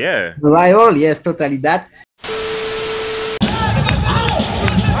rival, yeah. The rival, yes, totally that.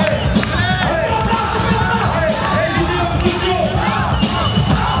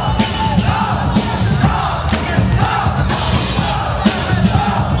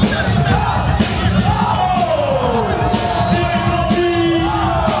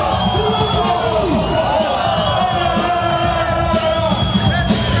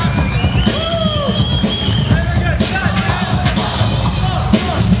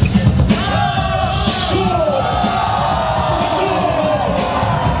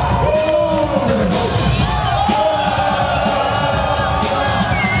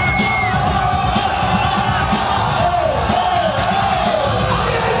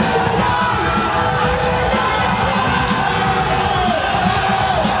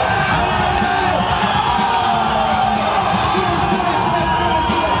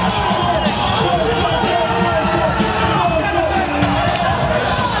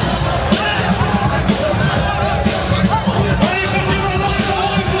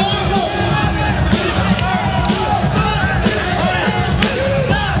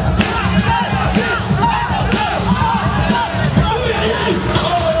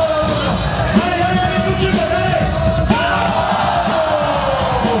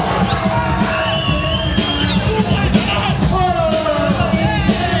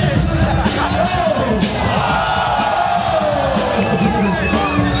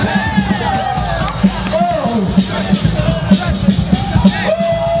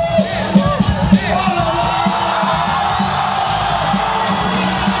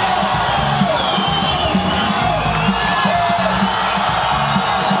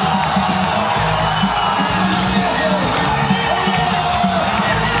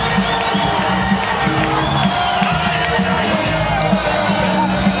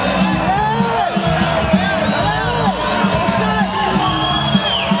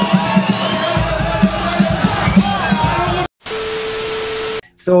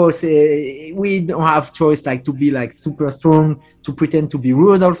 So we don't have choice like to be like super strong, to pretend to be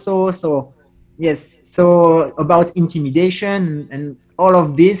rude also. So yes, so about intimidation and all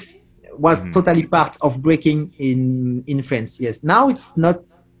of this was totally part of breaking in France. Yes, now it's not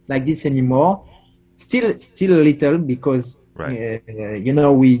like this anymore. Still a little because you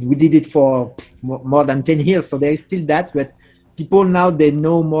know we did it for more than 10 years, so there is still that. But people now they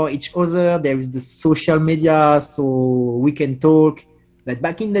know more each other. There is the social media, so we can talk. But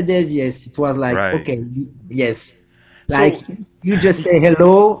back in the days, yes, it was like okay, yes, like so, you just say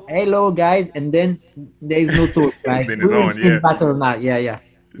hello guys, and then there is no talk. Like then it's on, battle now, yeah.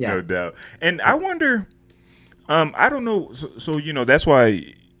 No doubt. And I wonder, I don't know. So you know, that's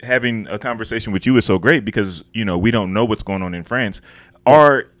why having a conversation with you is so great because you know we don't know what's going on in France.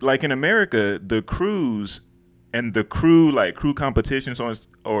 Are like in America, the crews and the crew competitions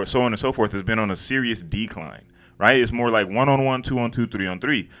or so on and so forth has been on a serious decline. Right, it's more like 1-on-1, 2-on-2,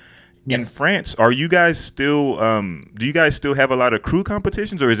 3-on-3. Yeah. In France, are you guys still? Do you guys still have a lot of crew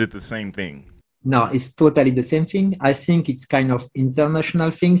competitions, or is it the same thing? No, it's totally the same thing. I think it's kind of international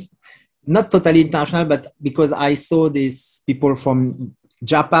things, not totally international, but because I saw these people from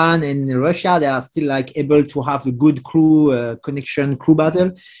Japan and Russia, they are still like able to have a good crew connection, crew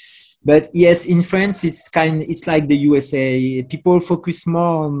battle. But yes, in France, it's like the USA. People focus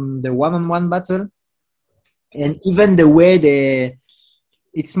more on the one-on-one battle. And even the way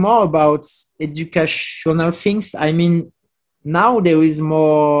it's more about educational things. I mean, now there is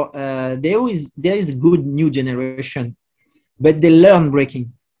more, there is a good new generation, but they learn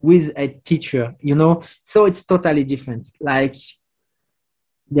breaking with a teacher, you know? So it's totally different. Like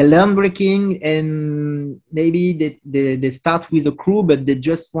they learn breaking and maybe they start with a crew, but they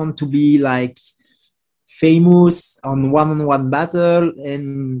just want to be like famous on one-on-one battle.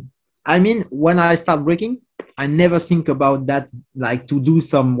 And I mean, when I start breaking, I never think about that, like to do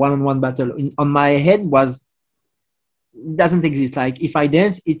some one-on-one battle. On my head it doesn't exist. Like if I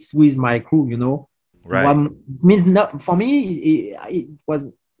dance, it's with my crew, you know. Right. Means not for me. It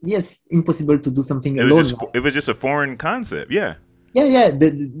was impossible to do something alone. It was just a foreign concept. Yeah. Yeah.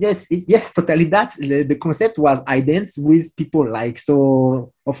 Yes, totally. That the concept was I dance with people. Like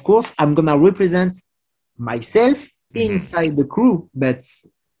so, of course, I'm gonna represent myself inside the crew, but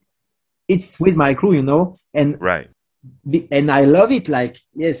it's with my crew, you know. And and I love it. Like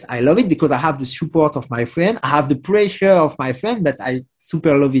yes, I love it because I have the support of my friend. I have the pressure of my friend, but I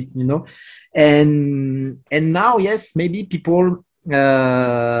super love it, you know. And now, yes, maybe people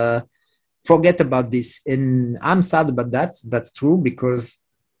forget about this, and I'm sad about that. That's true because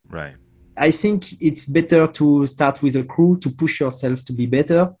Right. I think it's better to start with a crew, to push yourself to be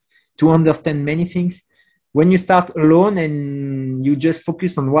better, to understand many things. When you start alone and you just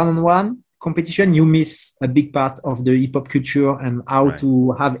focus on one-on-one competition, you miss a big part of the hip hop culture and how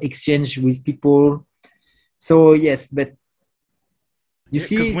to have exchange with people. So yes, but you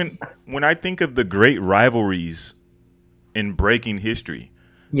see, when I think of the great rivalries in breaking history,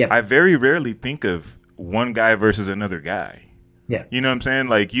 yeah, I very rarely think of one guy versus another guy. Yeah. You know what I'm saying?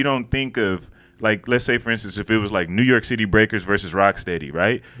 Like, you don't think of, like, let's say, for instance, if it was like New York City Breakers versus Rocksteady,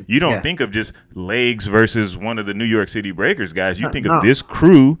 right? You don't think of just Legs versus one of the New York City Breakers guys. You think of this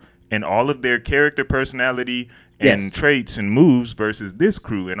crew and all of their character personality and traits and moves versus this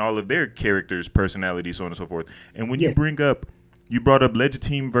crew and all of their characters, personality, so on and so forth. And when you brought up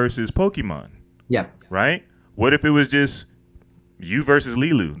Legiteam versus Pokemon. Yeah. Right? What if it was just you versus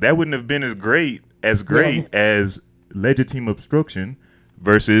Lilu? That wouldn't have been as great as Legiteam Obstruction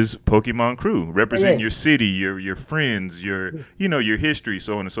versus Pokemon Crew. Represent your city, your friends, your history,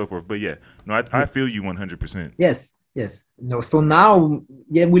 so on and so forth. But I feel you 100%. Yes. No, so now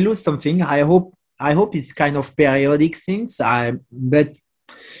we lose something. I hope it's kind of periodic things. But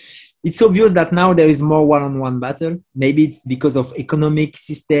it's obvious that now there is more one-on-one battle. Maybe it's because of economic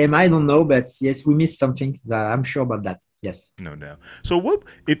system. I don't know, but yes, we missed something. I'm sure about that. Yes. No doubt. So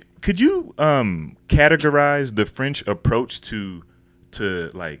could you categorize the French approach to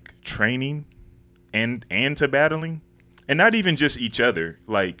like training and to battling? And not even just each other,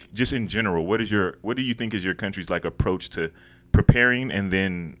 like just in general. What do you think is your country's like approach to preparing and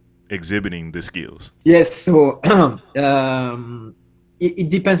then exhibiting the skills? Yes, so it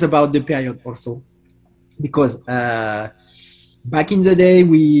depends about the period also, because back in the day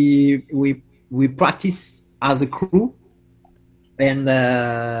we practice as a crew, and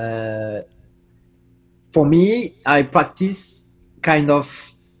for me I practice kind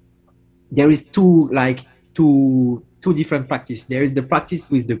of, there is two different practice. There is the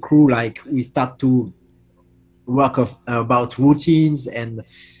practice with the crew, like we start to work about routines and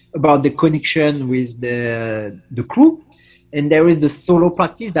about the connection with the crew. And there is the solo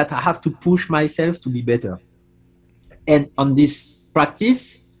practice that I have to push myself to be better. And on this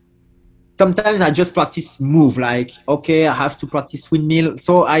practice, sometimes I just practice move, like, okay, I have to practice windmill.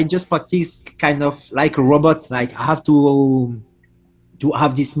 So I just practice kind of like a robot, like I have to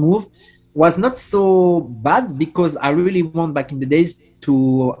have this move. Was not so bad because I really want back in the days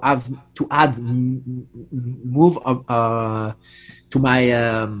to add move to my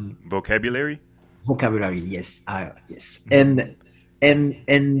vocabulary. Yes, yes. And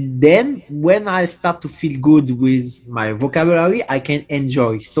then when I start to feel good with my vocabulary, I can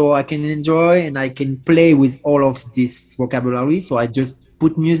enjoy. So I can enjoy and I can play with all of this vocabulary. So I just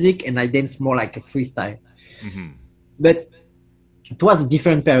put music and I dance more like a freestyle. Mm-hmm. But it was a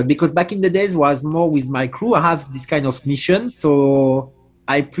different period because back in the days was more with my crew. I have this kind of mission. So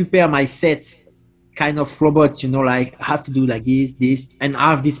I prepare my set kind of robot, like I have to do like this, and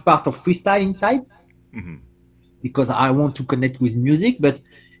I have this part of freestyle inside. Mm-hmm. Because I want to connect with music. But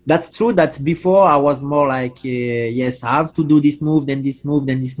that's true that before I was more like, yes, I have to do this move, then this move,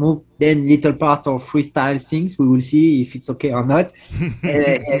 then this move, then little part of freestyle things. We will see if it's okay or not.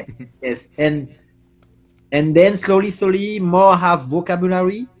 Yes. And then slowly, more have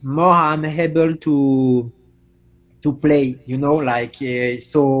vocabulary, more I'm able to play, like,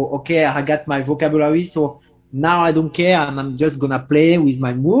 so, okay, I got my vocabulary. So now I don't care and I'm just going to play with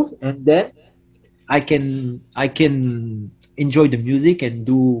my move. And then I can enjoy the music and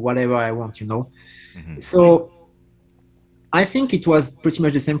do whatever I want, Mm-hmm. So I think it was pretty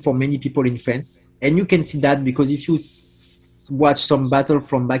much the same for many people in France. And you can see that because if you watch some battle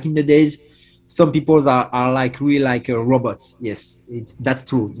from back in the days, some people are like really like robots. Yes, that's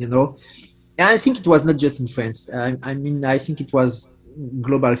true, And I think it was not just in France. I mean, I think it was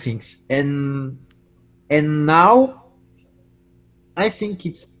global things. And now I think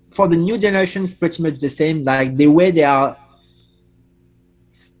it's, for the new generation, it's pretty much the same. Like the way they are,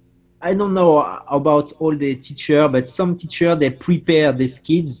 I don't know about all the teacher, but some teacher, they prepare these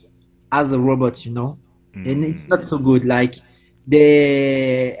kids as a robot, Mm-hmm. And it's not so good. Like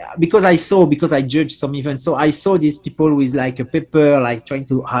because I judged some events. So I saw these people with like a paper, like trying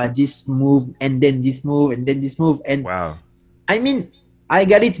to this move and then this move and then this move. And wow. I mean, I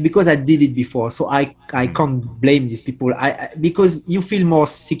got it because I did it before, so I can't blame these people. Because you feel more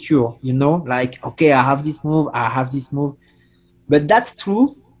secure, like, okay, I have this move. But that's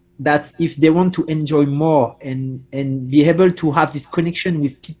true that if they want to enjoy more and be able to have this connection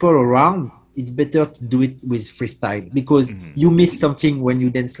with people around, it's better to do it with freestyle because mm-hmm. you miss something when you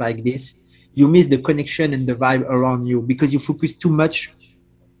dance like this. You miss the connection and the vibe around you because you focus too much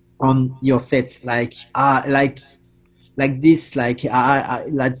on your set, like this, like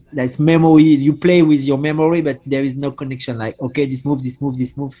that's memory. You play with your memory, but there is no connection. Like, okay, this move.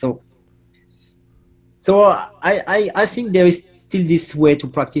 So I think there is still this way to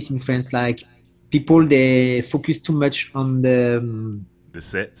practice in France. Like people, they focus too much on the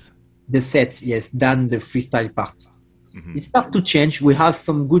sets. The sets, yes, than the freestyle parts. It starts to change. We have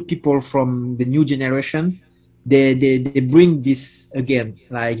some good people from the new generation. They bring this again.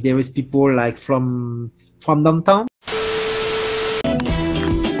 Like there is people like from downtown.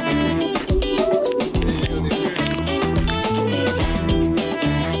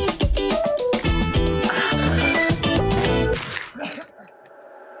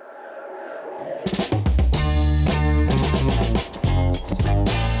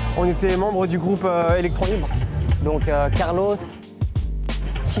 On était membres du groupe Electron Libre. Donc Carlos,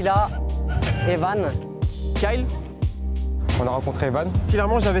 Killa, Evan, Kyle. On a rencontré Evan.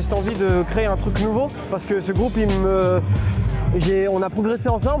 Clairement, j'avais cette envie de créer un truc nouveau parce que ce groupe, on a progressé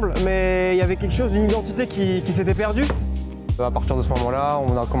ensemble, mais il y avait quelque chose, une identité qui s'était perdue. À partir de ce moment-là,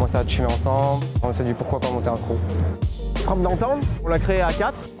 on a commencé à chiller ensemble. On s'est dit pourquoi pas monter un crew. From Downtown, on l'a créé à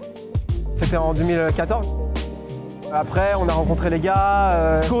 4. C'était en 2014. Après, on a rencontré les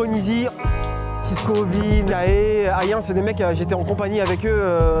gars, Koonizy, Cisco, Vin, Kae, Ayen, c'est des mecs, j'étais en compagnie avec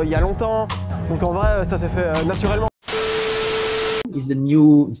eux il y a longtemps. Donc en vrai, ça s'est fait naturellement. It's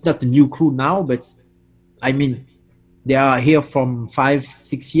not the new crew now, but I mean, they are here from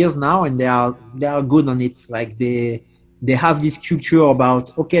 5-6 years now, and they are good on it. Like they have this culture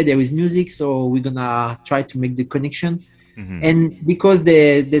about, okay, there is music, so we're gonna try to make the connection. And because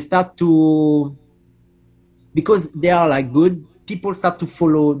they start to, because they are like good, people start to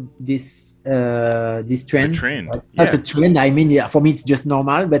follow this trend. The trend. Not a trend. I mean, for me, it's just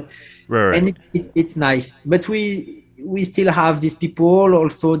normal, but right. And it's nice. But we still have these people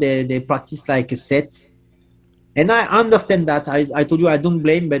also. They practice like a set, and I understand that. I told you I don't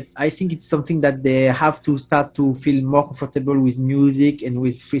blame, but I think it's something that they have to start to feel more comfortable with music and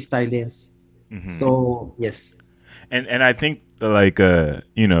with freestyle dance. So yes. And I think like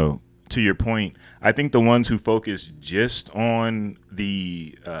you know, to your point, I think the ones who focus just on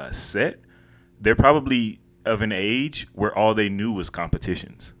the set, they're probably of an age where all they knew was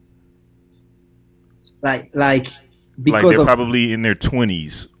competitions. Like because they're probably in their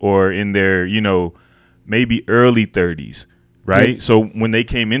 20s or in their, you know, maybe early 30s, right? Yes. So when they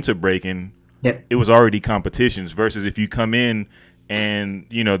came into breaking, it was already competitions versus if you come in and,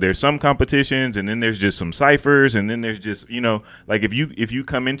 you know, there's some competitions and then there's just some ciphers and then there's just, you know, like if you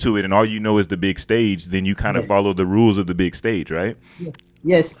come into it and all you know is the big stage, then you kind of follow the rules of the big stage, right?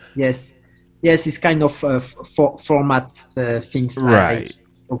 Yes. It's kind of format things. Like,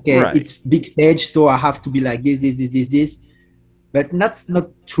 okay, it's big stage, so I have to be like this. But that's not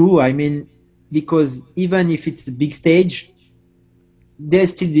true. I mean, because even if it's a big stage,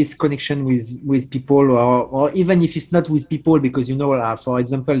 there's still this connection with people, or even if it's not with people, because, you know, for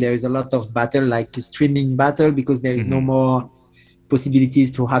example, there is a lot of battle, like streaming battle, because there is no more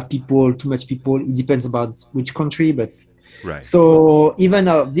possibilities to have people, too much people. It depends about which country, but so even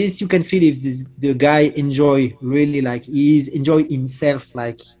this, you can feel if the guy enjoy really, like he's enjoy himself,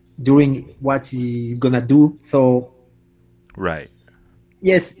 like doing what he's gonna do. So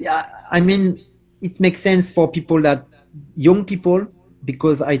yes, I mean, it makes sense for people, that young people,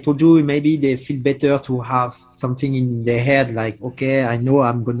 because I told you maybe they feel better to have something in their head, like, okay, I know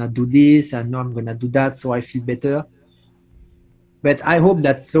I'm gonna do this, I know I'm gonna do that, so I feel better. But I hope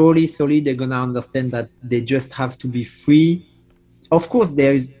that slowly they're gonna understand that they just have to be free. Of course,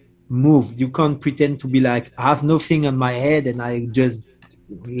 there is move. You can't pretend to be like, I have nothing on my head and I just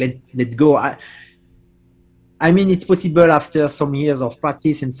let go. I mean, it's possible after some years of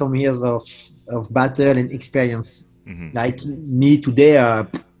practice and some years of battle and experience. Like me today,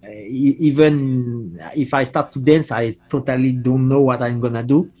 even if I start to dance, I totally don't know what I'm gonna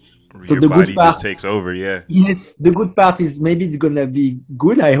do. So your body just takes over, Yes, the good part is maybe it's gonna be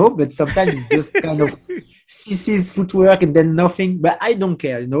good, I hope, but sometimes it's just kind of CC's footwork and then nothing. But I don't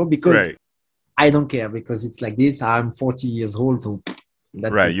care, you know, because I don't care, because it's like this. I'm 40 years old, so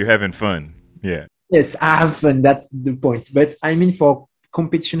that's it. You're having fun. Yes, I have fun. That's the point. But I mean, for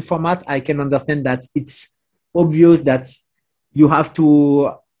competition format, I can understand that it's obvious that you have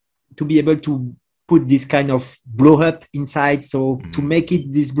to be able to put this kind of blow up inside. So to make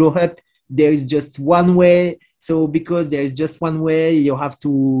it this blow up, there is just one way. So because there is just one way, you have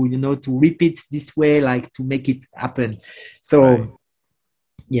to, you know, to repeat this way, like to make it happen. So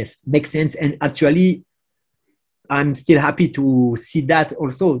yes, makes sense. And actually, I'm still happy to see that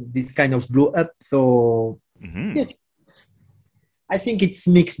also, this kind of blow up. So yes, I think it's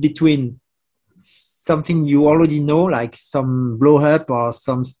mixed between something you already know, like some blow up or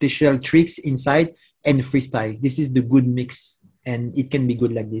some special tricks inside, and freestyle. This is the good mix, and it can be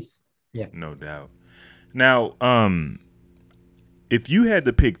good like this. Yeah, no doubt. Now, if you had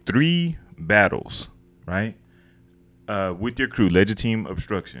to pick 3 battles, right, with your crew, Legiteam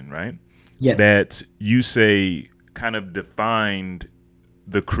Obstruction, right, yeah, that you say kind of defined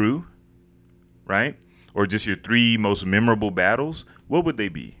the crew, right, or just your 3 most memorable battles, what would they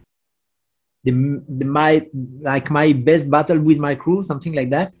be? My best battle with my crew, something like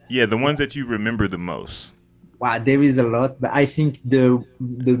that. Yeah, the ones that you remember the most. Wow, there is a lot, but I think the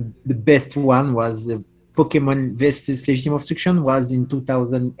best one was Pokemon versus Legiteam Obstruction, was in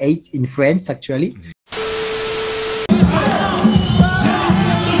 2008 in France, actually.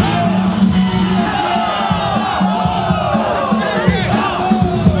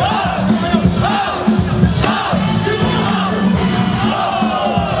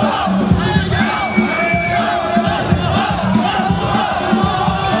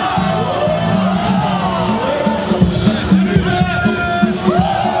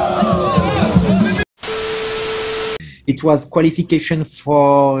 It was qualification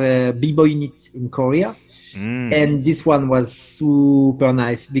for B-Boy unit in Korea. And this one was super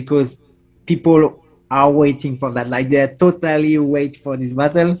nice because people are waiting for that. Like, they totally wait for this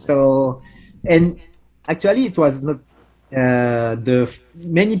battle. So, and actually it was not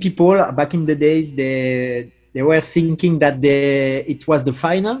many people back in the days, they were thinking that it was the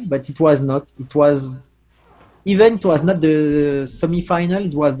final, but it was not. It was not the semi-final,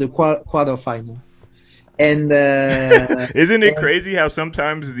 it was the quarter-final. And isn't it crazy how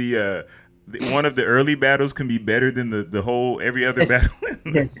sometimes the one of the early battles can be better than the whole every other battle?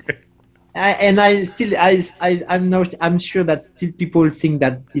 Yes. I'm sure that still people think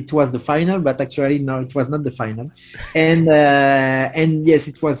that it was the final, but actually no, it was not the final. And yes,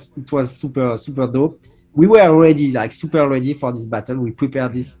 it was super dope. We were already super ready for this battle. We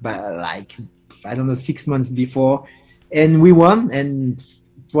prepared this by I don't know, 6 months before, and we won. And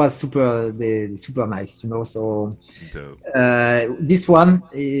it was super nice, you know. So this one,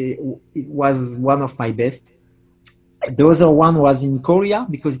 it was one of my best. The other one was in Korea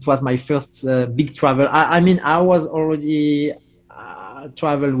because it was my first big travel. I mean, I was already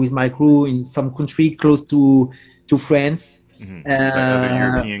traveled with my crew in some country close to France. Like other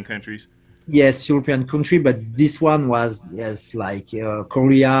European countries? Yes, European country, but this one was,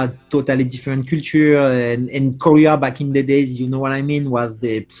 Korea, totally different culture. And Korea back in the days, you know what I mean, was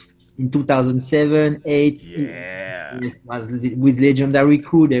in 2007, 2008. Yeah. It was with legendary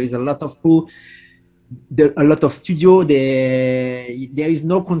crew. There is a lot of crew, a lot of studio. There is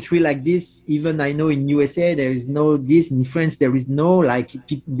no country like this. Even I know in USA, there is no this. In France, there is no,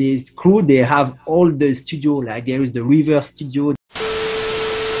 this crew, they have all the studio. Like, there is the River Studio.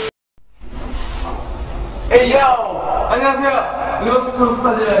 Hey yo! 안녕하세요. 리버스크루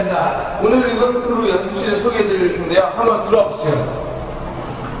스타디아입니다. 오늘 리버스크루 연습실을 소개해드릴 텐데요. 한번 들어보시죠.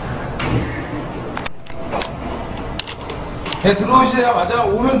 네, 들어오시자마자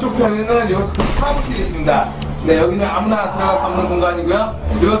오른쪽 편에는 리버스크루 사무실이 있습니다. 네, 여기는 아무나 들어갈 수 없는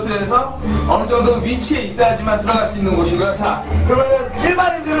공간이고요. 리버스에서 어느 정도 위치에 있어야지만 들어갈 수 있는 곳이고요. 자, 그러면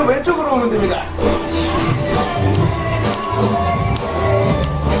일반인들은 왼쪽으로 오면 됩니다.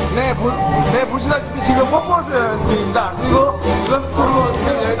 네, 보시다시피 지금 퍼포먼스 연습입니다. 그리고 리버스크루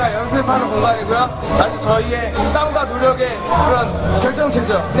지금 여기가 연습하는 공간이고요. 아주 저희의 땀과 노력의 그런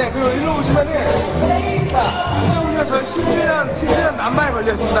결정체죠. 네, 그리고 일로 오시면은, 자, 이쪽은요, 저희 10주년 낱말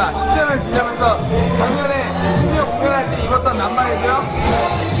걸렸습니다. 10주년을 기념해서 작년에 10주년 공연할 때 입었던 낱말이고요.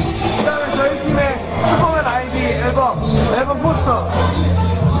 그 다음에 저희 팀의 슈퍼맨 아이디 앨범 포스터.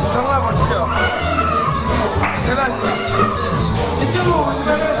 정말 멋지죠? 대단하시죠? 이쪽으로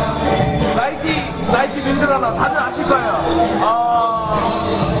오시면은 나이키 민들어너 다들 아실 거예요.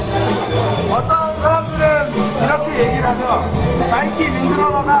 어떤 사람들은 이렇게 얘기를 하죠. 나이키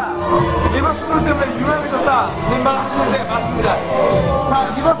민들어너가 리버스크루 때문에 유명해졌다. 말 하시는데 맞습니다. 자,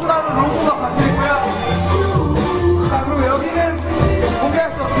 리버스라는 로고가 박혀있고요. 자, 그리고 여기는 공개할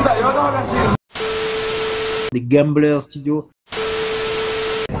수 없습니다. 여자 화장실. The Gambler Studio.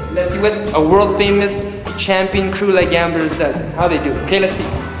 Let's see what a world famous champion crew like Gamblers does. How they do. Okay, let's see.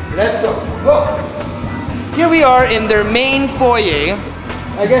 Let's go. Whoa. Here we are in their main foyer.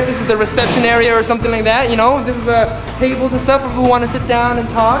 I guess this is the reception area or something like that, you know. This is tables and stuff where we want to sit down and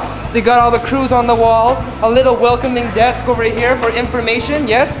talk. They got all the crews on the wall. A little welcoming desk over here for information.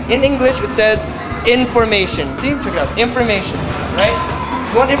 Yes, in English it says information. See, check it out. Information, right?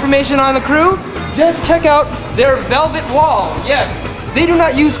 You want information on the crew? Just check out their velvet wall. Yes, they do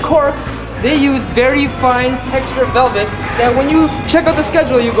not use cork. they use very fine textured velvet that when you check out the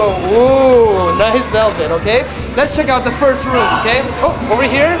schedule, you go, ooh, nice velvet, okay? Let's check out the first room, okay? Oh, over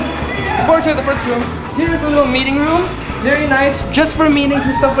here, before we check out the first room, here's a little meeting room. Very nice, just for meetings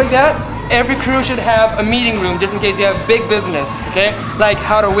and stuff like that. Every crew should have a meeting room just in case you have big business, okay? Like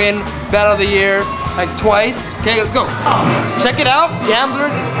how to win Battle of the Year, like twice. Okay, let's go. Check it out.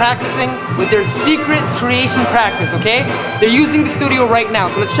 Gamblers is practicing with their secret creation practice, okay? They're using the studio right now,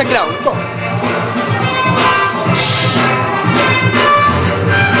 so let's check it out. Let's go.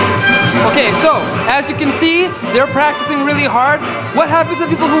 Okay, so as you can see, they're practicing really hard. What happens to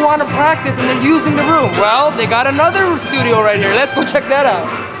people who want to practice and they're using the room? Well, they got another studio right here. Let's go check that out.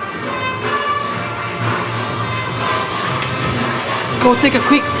 Go take a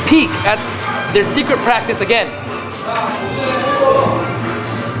quick peek at their secret practice again.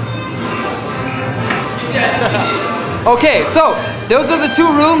 Okay, so those are the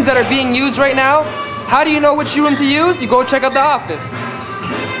two rooms that are being used right now. How do you know which room to use? You go check out the office.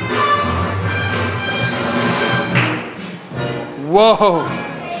 Whoa.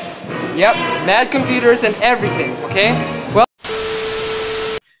 Yep, mad computers and everything, okay? Well,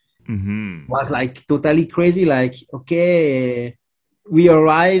 was like totally crazy, like, okay, we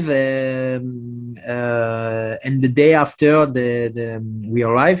arrive and the day after we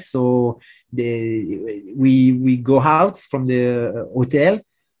arrive, so we go out from the hotel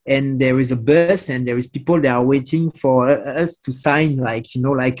and there is a bus and there is people that are waiting for us to sign, like, you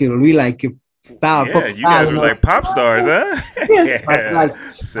know, like a real, like a star, yeah, pop star. You guys were like pop stars, huh? Yes, like,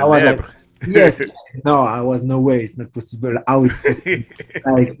 I was like, yes, no, I was no way, it's not possible. How it's possible?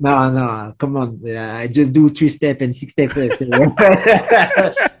 Like, no, come on, I just do 3-step and 6-step.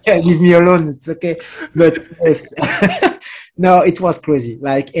 Leave me alone, it's okay. But yes. No, it was crazy.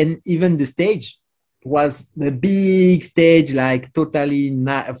 Like, and even the stage was a big stage, like totally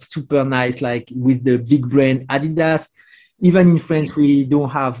super nice, like with the big brand Adidas. Even in France, we don't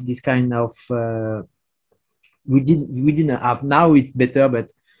have this kind of. We didn't have. Now it's better,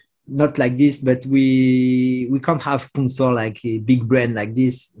 but not like this. But we can't have sponsor like a big brand like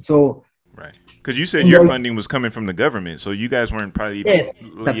this. So right, because you said your funding was coming from the government, so you guys weren't probably. Yes,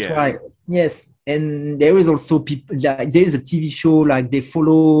 that's right. Yes, and there is also people. Like, there is a TV show, like they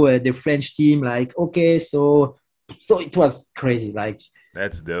follow the French team. Like, okay, so it was crazy. Like,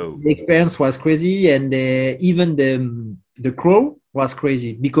 that's dope. The experience was crazy, and even the crew was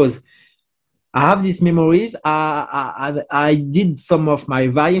crazy because I have these memories. I did some of my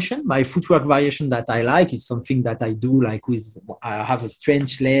variation, my footwork variation that I like. It's something that I do, like with I have a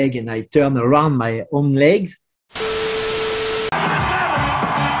strange leg and I turn around my own legs.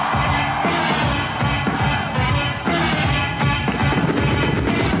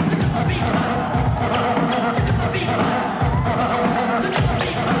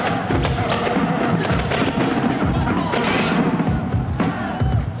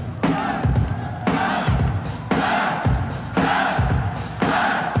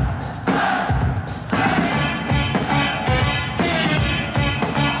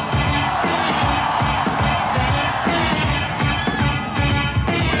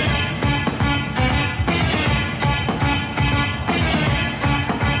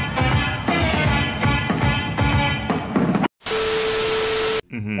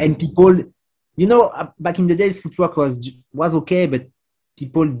 And people, you know, back in the days, footwork was okay, but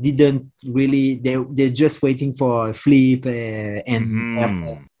people didn't really. They're just waiting for a flip and.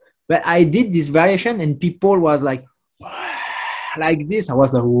 But I did this variation, and people was like this. I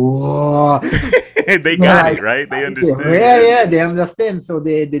was like, whoa! They got it, right? They understand. Yeah, they understand. So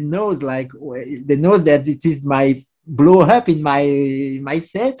they knows that it is my blow up in my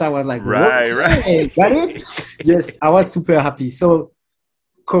set. I was like, right, got it. Yes, I was super happy. So.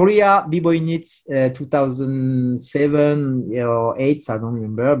 Korea B-Boy Knits 2007 or 8, I don't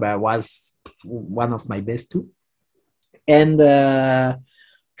remember, but it was one of my best too. And it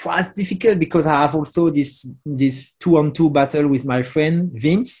was difficult because I have also this 2-on-2 battle with my friend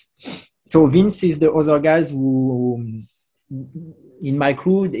Vince. So Vince is the other guys who in my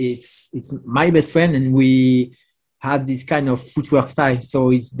crew, it's my best friend, and we had this kind of footwork style.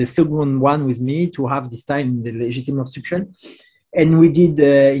 So it's the second one with me to have this style in the Legiteam Obstruction. And we did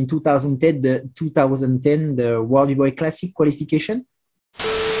in 2010 the World B-Boy Classic qualification.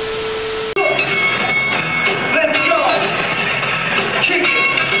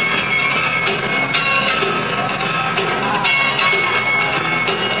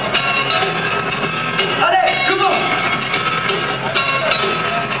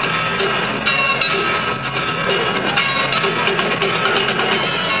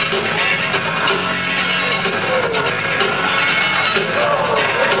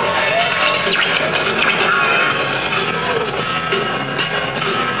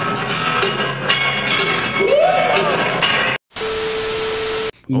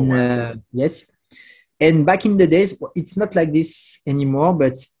 In yes, and back in the days, it's not like this anymore.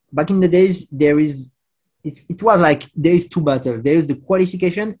 But back in the days, it was like there is two battles. There is the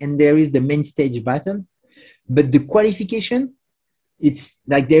qualification and there is the main stage battle. But the qualification, it's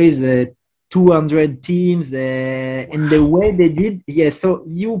like there is 200 teams, and the way they did, so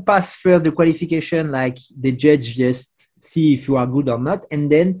you pass first the qualification, like the judge just see if you are good or not,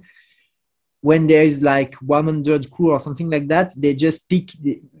 and then when there is like 100 crew or something like that, they just pick,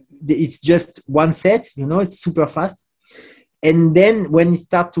 it's just one set, it's super fast. And then when it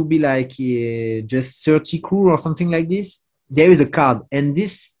starts to be like just 30 crew or something like this, there is a card. And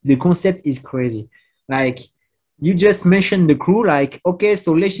the concept is crazy. Like, you just mentioned the crew, like, okay,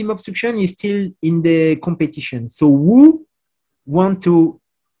 so Legiteam Obstruction is still in the competition. So who want to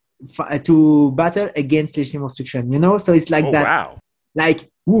battle against Legiteam Obstruction, So it's like that. Wow. Like,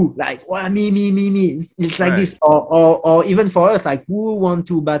 who? Like, well, me. It's like this. Or even for us, like, who want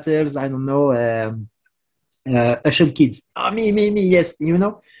to battles, I don't know, Illskillz. Oh, me, yes,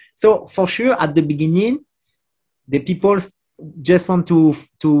 So for sure, at the beginning, the people just want to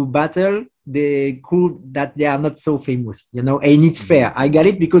battle the crew that they are not so famous, and it's fair. I got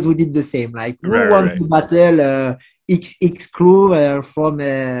it because we did the same. Like, who want to battle X crew from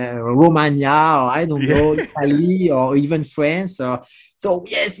Romania, or I don't know, Italy, or even France. So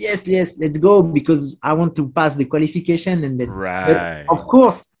yes, let's go, because I want to pass the qualification. And then, but of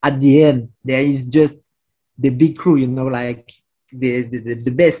course, at the end, there is just the big crew, like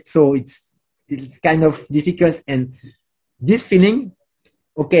the best. So it's kind of difficult. And this feeling,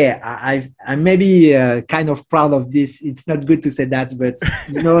 okay, I'm maybe kind of proud of this. It's not good to say that, but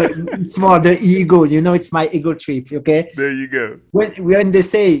it's more the ego. It's my ego trip. Okay, there you go. When they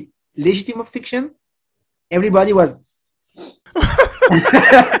say Legiteam Obstruction, everybody was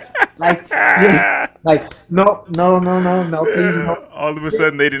like, yes, like no, please, no. All of a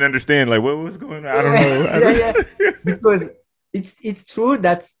sudden, they didn't understand. Like, what was going on? I don't know. Yeah. Because it's true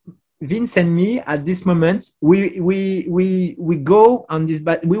that Vince and me at this moment, we go on this,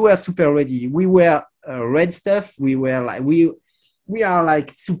 but we were super ready. We were red stuff. We were like, we are like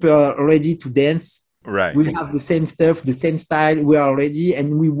super ready to dance. Right. We have the same stuff, the same style. We are ready,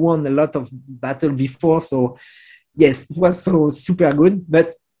 and we won a lot of battle before. So yes, it was so super good.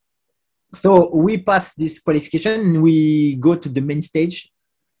 But so we pass this qualification and we go to the main stage.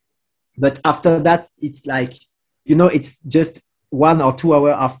 But after that, it's like, it's just 1 or 2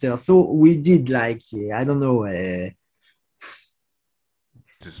 hours after. So we did like, I don't know,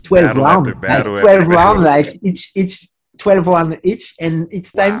 12 rounds. Like 12 rounds, like each 12 rounds each. And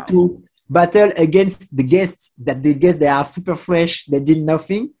it's time to battle against the guests, they are super fresh, they did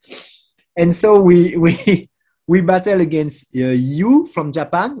nothing. And so we battle against you from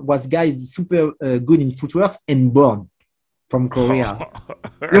Japan, was guy super good in footwork, and Born from Korea.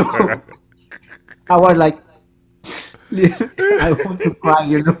 So I was like, I want to cry,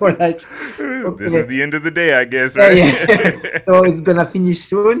 like, okay. This is the end of the day, I guess, right? Yeah. So it's gonna finish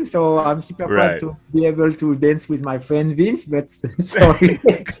soon. So I'm super proud to be able to dance with my friend Vince, but sorry.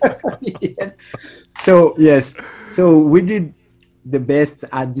 So yes, so we did the best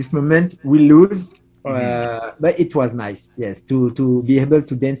at this moment. We lose, but it was nice, yes, to be able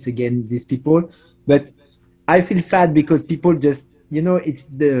to dance against these people. But I feel sad because people just, it's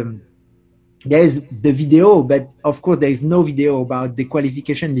there is the video, but of course there is no video about the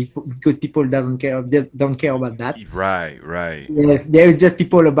qualification because people don't care about that. Right. Yes, there is just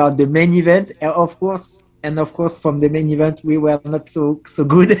people about the main event, of course, and of course from the main event we were not so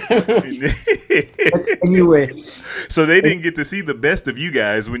good. But anyway, so they didn't get to see the best of you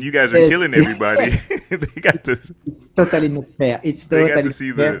guys when you guys are killing everybody. They got it's totally not fair. It's totally they got to see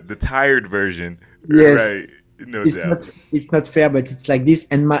the tired version. Yes. Right. No doubt. It's not fair, but it's like this,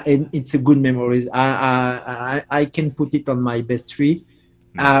 and it's a good memories. I can put it on my best tree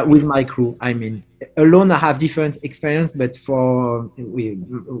with my crew. I mean, alone I have different experience, but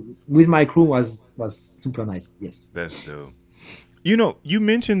with my crew was super nice. Yes, that's dope. You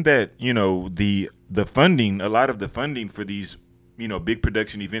mentioned that the funding, a lot of the funding for these big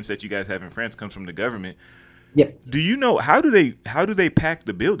production events that you guys have in France comes from the government. Yep. Do you know how do they pack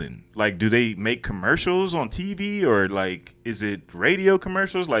the building? Like, do they make commercials on TV, or like, is it radio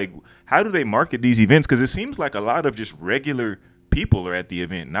commercials? Like, how do they market these events? Because it seems like a lot of just regular people are at the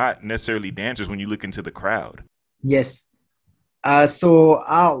event, not necessarily dancers when you look into the crowd. Yes. So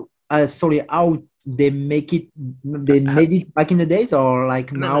how they make it? They made it back in the days, or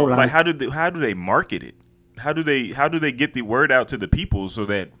like now? Like how do they market it? How do they get the word out to the people so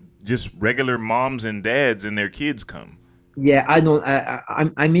that just regular moms and dads and their kids come? Yeah, I don't.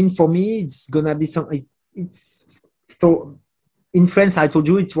 I mean, for me, it's gonna be some. It's so in France, I told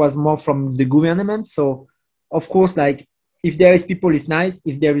you it was more from the government. So of course, like if there is people, it's nice.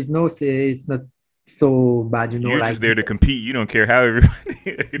 If there is no, say it's not so bad. You're like, just there to compete. You don't care how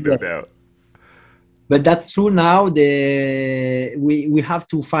everybody. No doubt. But that's true now. We have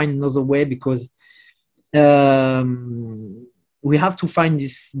to find another way because we have to find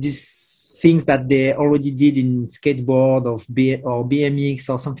these things that they already did in skateboard or BMX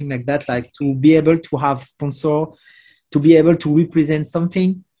or something like that, like to be able to have sponsor, to be able to represent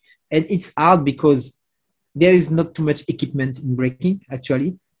something. And it's hard because there is not too much equipment in breaking,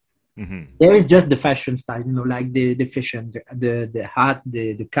 actually. Mm-hmm. There is just the fashion style, like the fashion, the hat,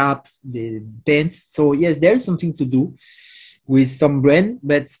 the cap, the pants. So yes, there is something to do with some brand,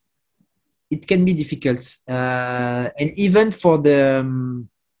 but it can be difficult. And even for the...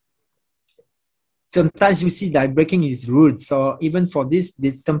 sometimes you see like breaking is rude. So even for this,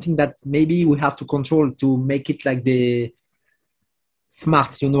 there's something that maybe we have to control to make it like the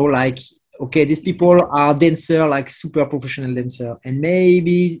smart, like, okay, these people are dancer, like super professional dancer. And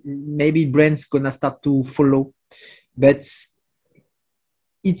maybe brands gonna start to follow. But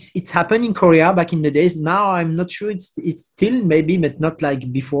it's happened in Korea back in the days. Now I'm not sure it's still maybe, but not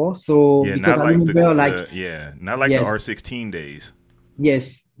like before. So yeah, because not I remember not like the R16 days.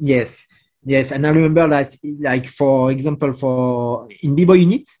 Yes, and I remember that, like for example, for in B-Boy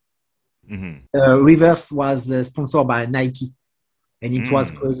Unit, Reverse was sponsored by Nike, and it was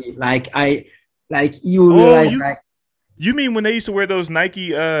crazy. You mean when they used to wear those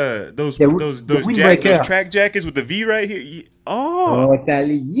Nike those track jackets with the V right here? Oh,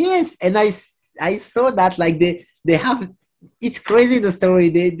 totally. Yes, and I saw that like they have. It's crazy, the story.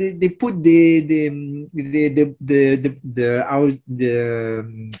 They put the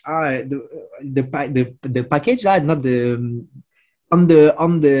package, not the on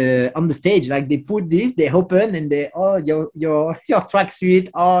the stage. Like they put this, they open, and they your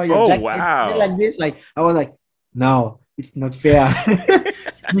tracksuit, your jacket, wow, like this. Like I was like, no, it's not fair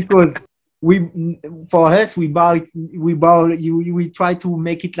because we try to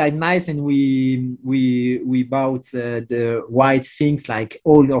make it like nice, and we bought the white things, like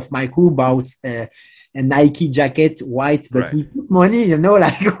all of my crew bought a Nike jacket white, but right. We put money,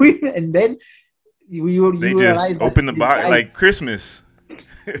 like and then they just open the box like Christmas.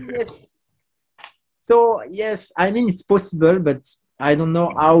 Yes. So yes, I mean it's possible, but I don't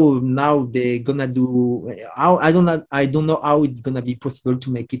know how now they're gonna do. I don't know how it's gonna be possible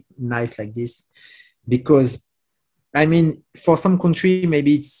to make it nice like this, because I mean for some country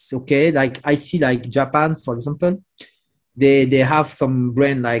maybe it's okay. Like I see like Japan, for example, they have some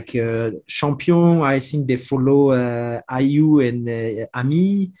brand like Champion. I think they follow IU and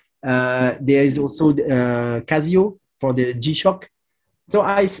Ami. There is also Casio for the G-Shock. So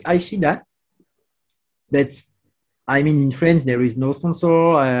I see that. That's, I mean, in France, there is no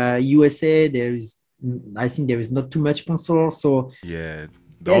sponsor. USA, I think there is not too much sponsor. So yeah,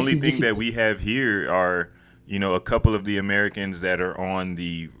 the only thing that we have here are, a couple of the Americans that are on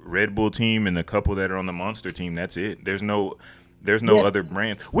the Red Bull team and a couple that are on the Monster team. That's it. There's no other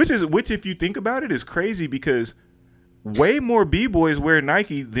brands. Which if you think about it, is crazy because way more B-boys wear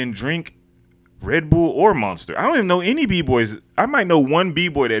Nike than drink Red Bull or Monster. I don't even know any B-boys. I might know one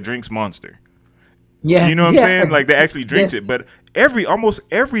B-boy that drinks Monster. Yeah, you know what I'm saying? Like they actually drinks it, but almost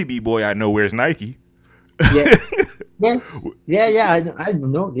every B-boy I know wears Nike. Yeah. I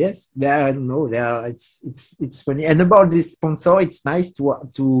don't know. Yes, yeah, I don't know. Yeah, it's funny. And about this sponsor, it's nice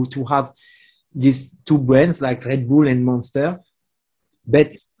to have these two brands like Red Bull and Monster.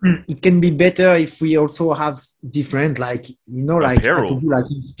 But it can be better if we also have different, like apparel. Like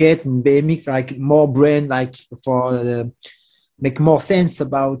in skate and BMX, like more brand, like for make more sense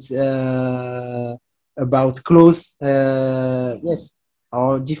about clothes, yes,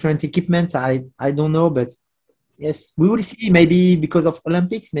 or different equipment. I don't know, but yes, we will see. Maybe because of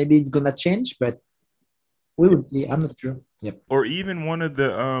Olympics, maybe it's gonna change, but we will see. I'm not sure. Yep. Or even one of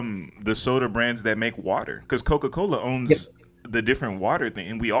the soda brands that make water, because Coca-Cola owns the different water thing,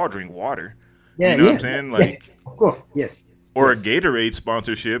 and we all drink water. Yeah, you know what I'm saying? Like, yes, of course, yes. Or a Gatorade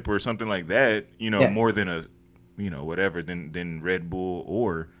sponsorship or something like that. More than a whatever than Red Bull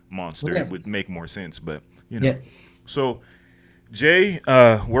or Monster would make more sense. But so Jay,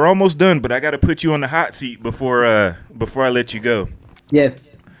 we're almost done, but I got to put you on the hot seat before I let you go.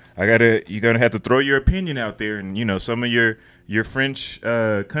 Yes, you're gonna have to throw your opinion out there, and some of your French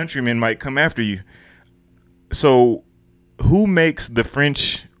countrymen might come after you. So, who makes the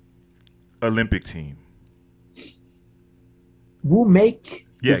French Olympic team? Who make?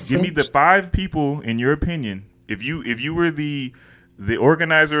 Give me the 5 people in your opinion. If you were the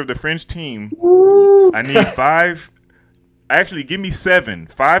organizer of the French team, I need 5 Actually, give me 7.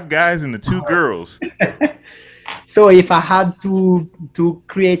 5 guys and the 2 girls. So if I had to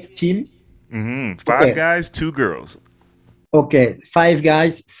create team, 5 guys, 2 girls. Okay, 5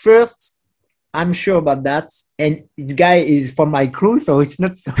 guys. First, I'm sure about that, and this guy is from my crew, so it's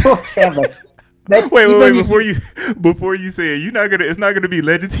not so fair. But wait! Before you say it, it's not gonna be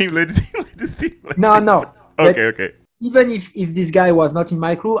Legiteam. No. Okay. Even if this guy was not in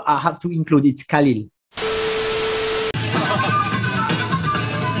my crew, I have to include it's Khalil.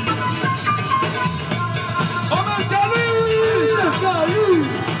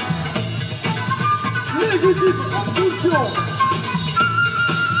 Legitime Obstruction.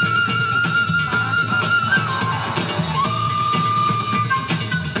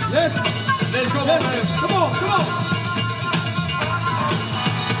 Let's go, man. Come on.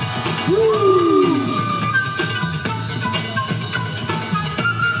 Woo!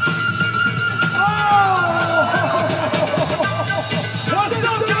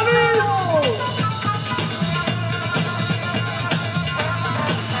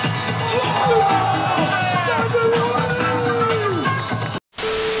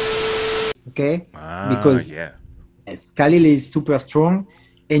 Okay, because yes, Khalil is super strong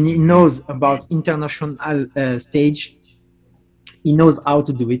and he knows about international stage. He knows how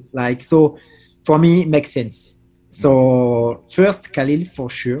to do it. Like, so for me, it makes sense. So first, Khalil for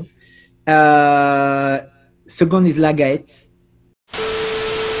sure. Second is Lagaet.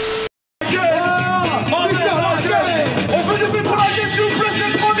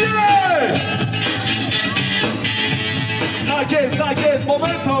 Lagaet,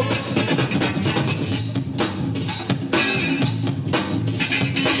 momentum.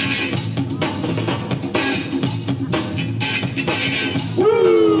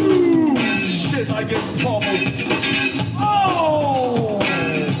 Woo! Shit, I get pummeled. Oh!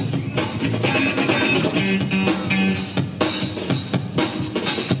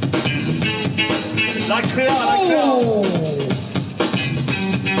 La créa.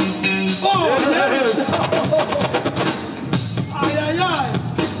 Oh, yes!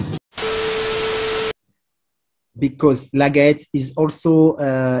 Because Lagaet is also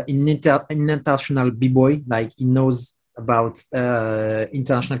an international b-boy, like he knows about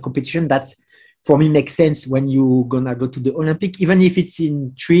international competition. That's, for me, makes sense when you're gonna go to the Olympic. Even if it's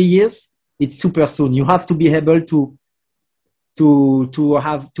in 3 years, it's super soon. You have to be able to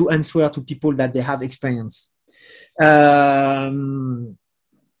answer to people that they have experience. So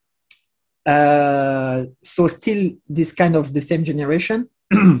still this kind of the same generation.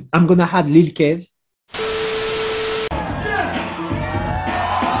 I'm gonna add Lil Kev.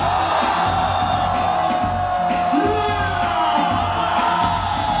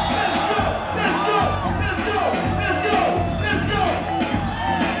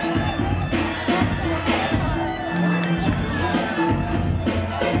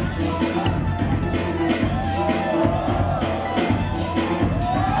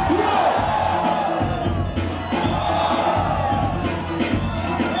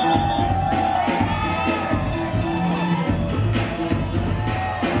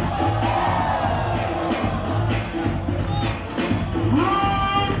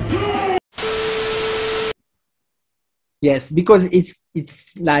 Yes, because it's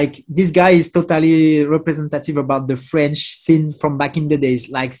like this guy is totally representative about the French scene from back in the days,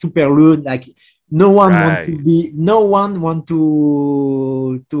 like super rude, like no one want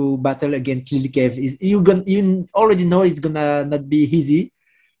to battle against Lil Kev. You already know it's gonna not be easy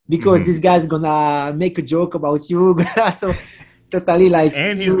because this guy's gonna make a joke about you. So totally like,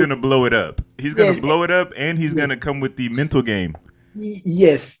 and he's gonna blow it up. He's gonna blow it up, and he's gonna come with the mental game.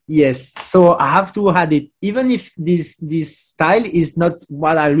 Yes. So I have to add it, even if this style is not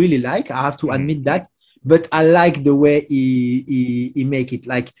what I really like. I have to admit that, but I like the way he make it.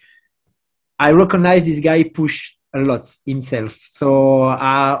 Like, I recognize this guy push a lot himself. So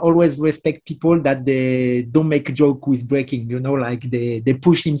I always respect people that they don't make a joke with breaking. You know, like they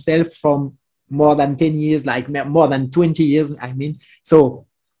push himself from more than 10 years, like more than 20 years. I mean, so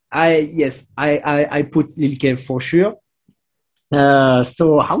I put Lil Kev for sure.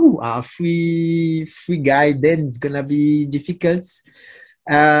 So how free guy, then it's gonna be difficult.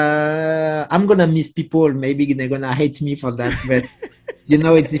 I'm gonna miss people. Maybe they're gonna hate me for that, but you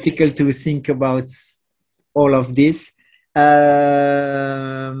know, it's difficult to think about all of this.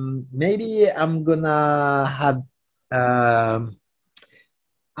 Maybe I'm gonna have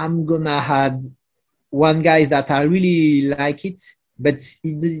one guy that I really like it, but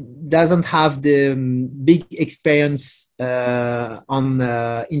he doesn't have the big experience on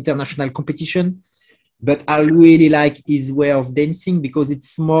international competition. but I really like his way of dancing because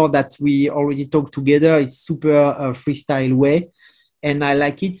it's more that we already talked together. It's super freestyle way, and I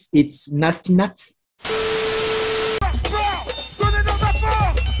like it. It's Nasty Nat.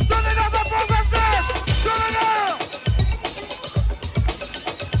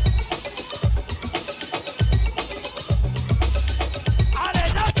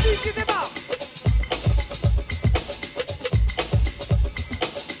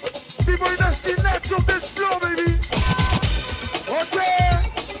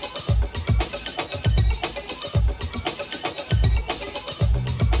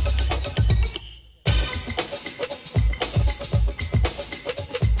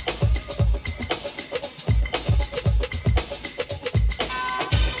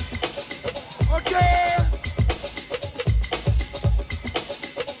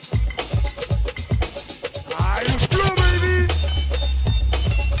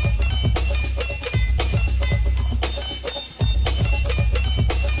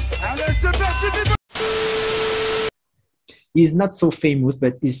 He's not so famous,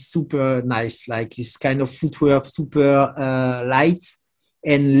 but he's super nice. Like his kind of footwork, super light,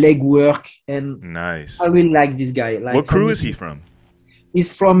 and leg work. And nice. I really like this guy. Like, what crew is he from?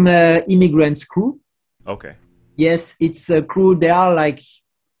 He's from Immigrants crew. Okay. Yes, it's a crew. They are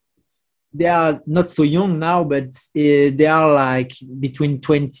not so young now, but they are like between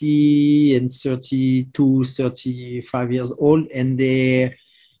 20 and 32, 35 years old, and they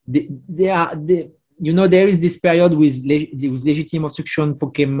are. You know, there is this period with Legiteam Obstruxion,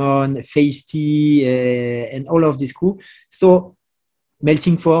 Pokemon, Feisty, and all of this crew. So,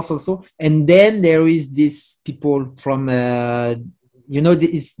 Melting Force also. And then there is these people from, the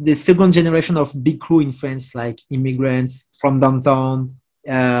second generation of big crew in France, like Immigrants from Downtown,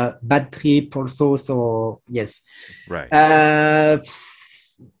 Bad Trip also. So, yes. Right.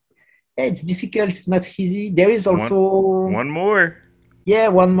 It's difficult. It's not easy. There is also... One more. Yeah,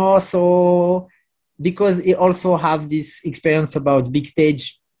 one more. So... because he also have this experience about big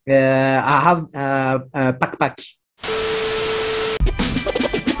stage. I have Pac.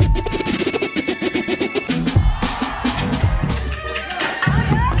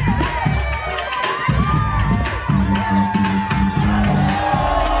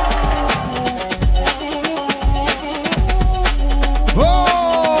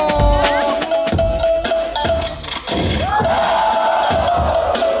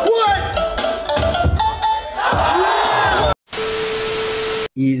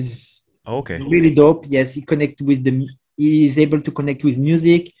 Is really dope. Yes, he is able to connect with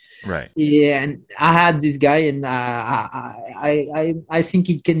music. Right. Yeah, and I had this guy, and I think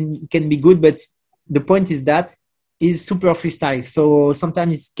it can be good. But the point is that he's super freestyle. So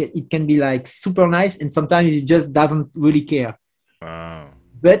sometimes it can be like super nice, and sometimes he just doesn't really care. Wow.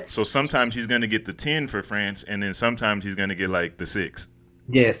 But so sometimes he's gonna get the 10 for France, and then sometimes he's gonna get like the 6.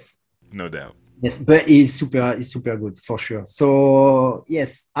 Yes. No doubt. Yes, but he's super good for sure. So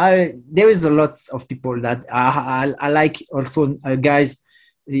yes, there is a lot of people that I like. Also, guys,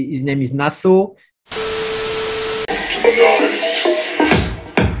 his name is Naso.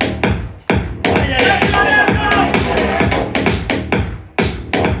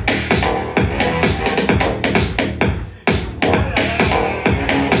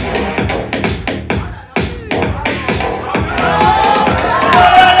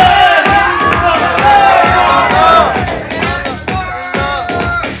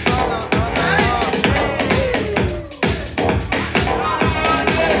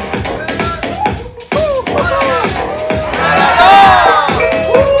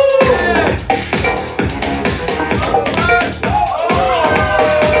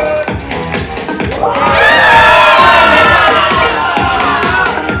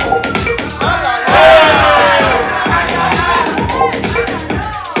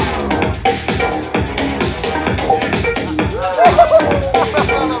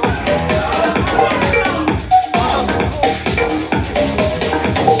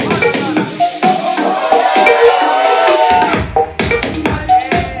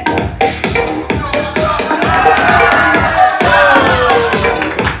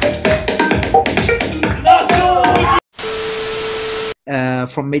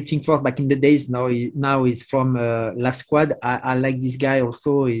 From Mating Force back in the days. Now he's from La Squad. I like this guy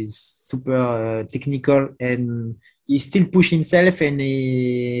also. He's super technical, and he still push himself, and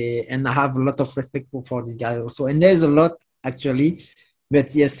I have a lot of respect for this guy also. And there's a lot actually,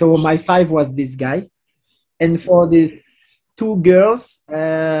 but yes. So my 5 was this guy, and for the 2 girls,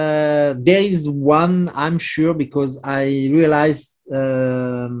 there is one I'm sure because I realized,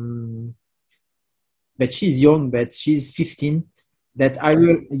 but she's young, but she's 15. That I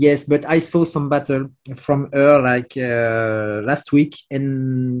will, yes, but I saw some battle from her like last week,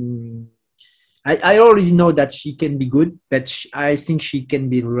 and I already know that she can be good, but I think she can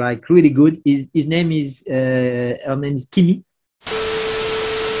be like really good. His name is her name is Kimi.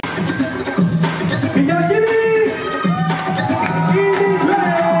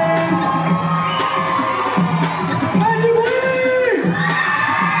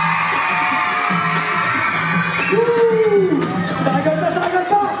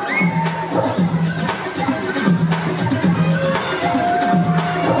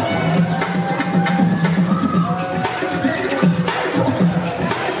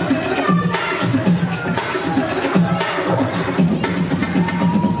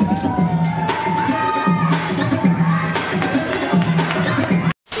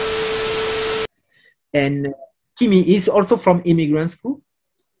 And Kimi is also from immigrant school,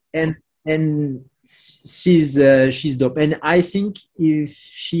 and she's dope. And I think if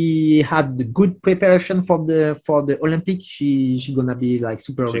she had the good preparation for the Olympic, she gonna be like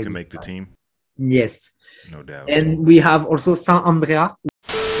super. She ready. can make the team. Yes, no doubt. And we have also San Andrea.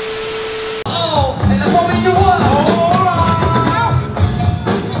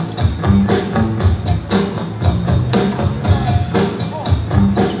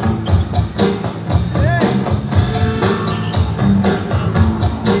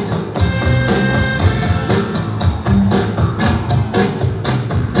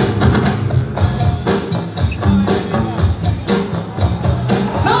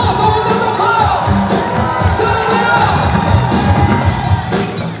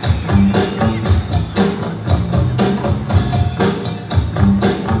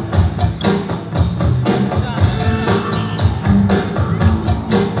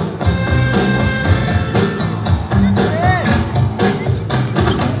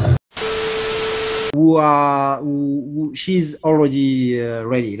 She's already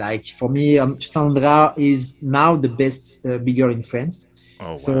ready. Like for me, Sandra is now the best bigger in France.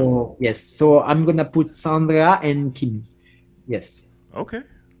 Oh, so wow. Yes, so I'm gonna put Sandra and Kim. Yes. Okay,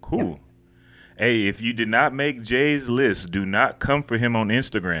 cool. Yeah. Hey, if you did not make Jay's list, do not come for him on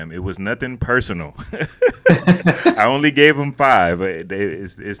Instagram. It was nothing personal. I only gave him 5.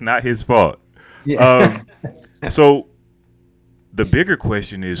 It's not his fault. Yeah. So the bigger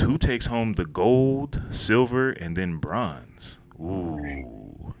question is, who takes home the gold, silver, and then bronze?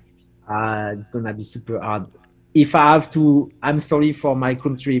 Ooh. It's gonna be super hard. If I have to, I'm sorry for my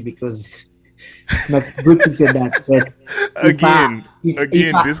country because it's not good to say that. But again,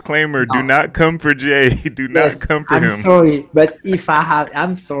 disclaimer: do not come for Jay. Do not come for him. I'm sorry, but if I have,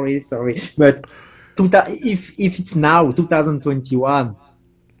 I'm sorry. But if it's now 2021.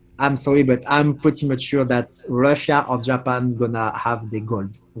 I'm sorry, but I'm pretty much sure that Russia or Japan gonna have the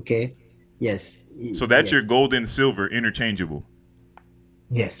gold. Okay, yes. So that's your gold and silver interchangeable.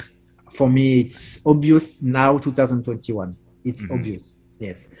 Yes, for me it's obvious now. 2021, it's obvious.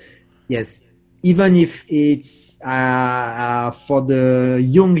 Yes. Even if it's for the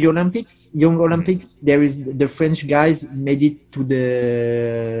young Olympics, there is the French guys made it to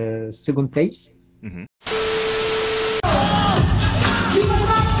the 2nd place.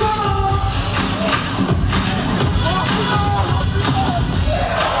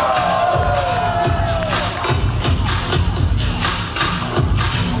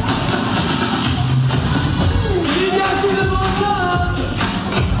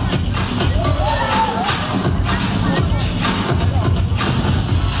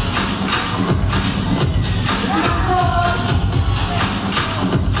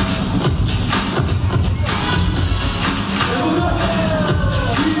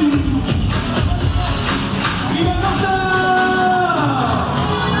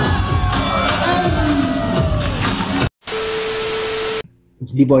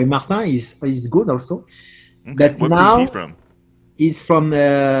 It's B-Boy Martin is good also. Okay. But what now is he from? He's from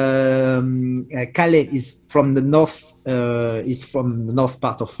Calais. He's from the north. He's from the north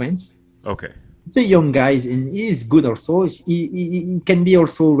part of France. Okay. He's a young guy, and he's good also. He can be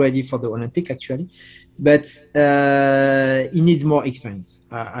also ready for the Olympic actually, but he needs more experience.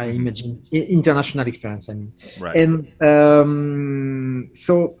 I imagine international experience. I mean, right. And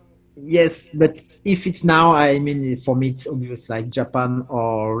so. Yes, but if it's now, I mean, for me, it's obvious like Japan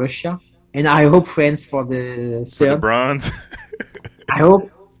or Russia. And I hope France for the third. For the bronze? I hope.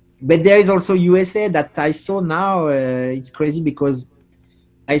 But there is also USA that I saw now. It's crazy because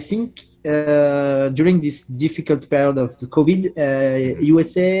I think during this difficult period of the COVID,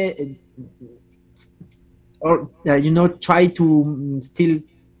 USA, try to still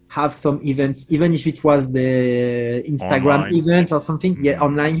have some events, even if it was the Instagram event or something,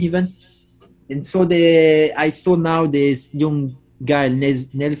 online event. And so I saw now this young guy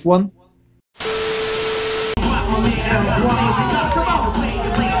Nails One.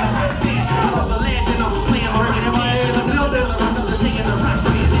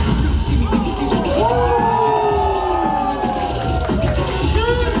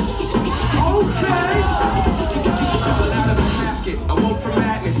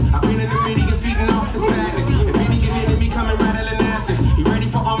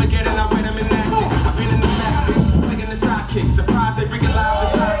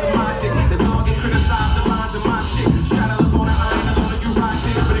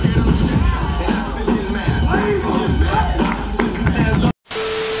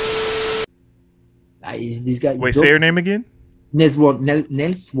 This guy. Wait, say your name again. Nails One.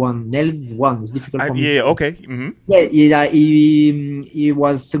 It's difficult for me. Yeah, okay. Mm-hmm. Yeah, he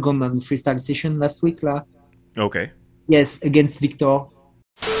was second on freestyle session last week. Okay. Yes, against Victor.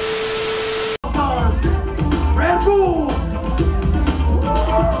 Red Bull!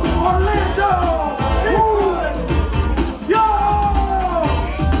 Orlando! Yo!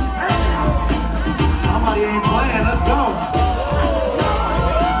 Somebody ain't playing, let's go!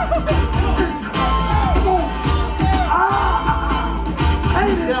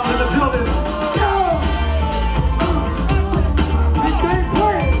 Down in the building.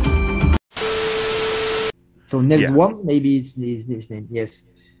 So Nails One, maybe it's his name. Yes.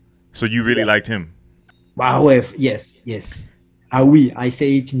 So you really liked him? Wow. Yes. Ah oui, I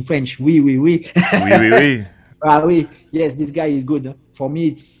say it in French. Oui. Oui. Ah oui. Yes, this guy is good. For me,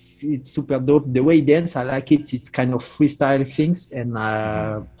 it's super dope. The way he dance, I like it. It's kind of freestyle things, and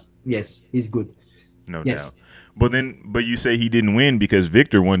yes, he's good. No doubt. But you say he didn't win because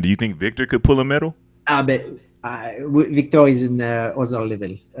Victor won. Do you think Victor could pull a medal? But Victor is in other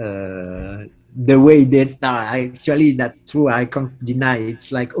level. The way he dance now, actually, that's true. I can't deny it.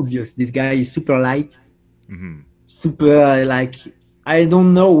 It's like obvious. This guy is super light, super like. I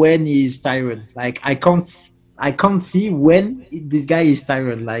don't know when he's tired. Like I can't see when this guy is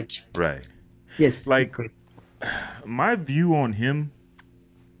tired. Like right. Yes. Like my view on him.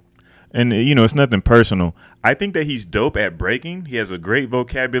 And, it's nothing personal. I think that he's dope at breaking. He has a great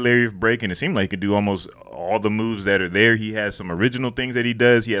vocabulary of breaking. It seems like he could do almost all the moves that are there. He has some original things that he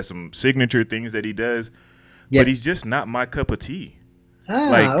does. He has some signature things that he does. Yep. But he's just not my cup of tea.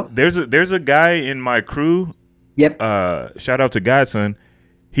 Like, there's a guy in my crew. Yep. Shout out to Godson.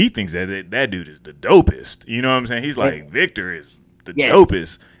 He thinks that dude is the dopest. You know what I'm saying? He's like, Victor is the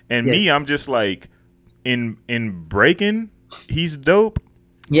dopest. And me, I'm just like, in breaking, he's dope.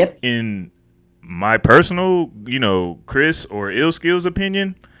 Yep. In my personal, Chris or Illskillz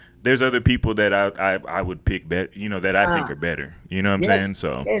opinion, there's other people that I would pick that I think are better. You know what I'm saying?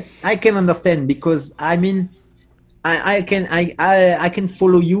 So yes, I can understand because I mean, I can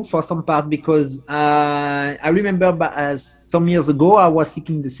follow you for some part because I remember some years ago I was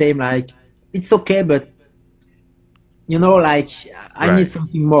thinking the same. Like it's okay, but like I need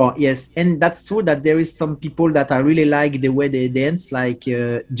something more. Yes, and that's true that there is some people that I really like the way they dance, like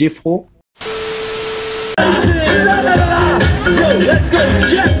Jeffro. Yo, let's go,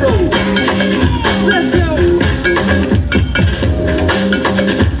 Jeffro. Let's go.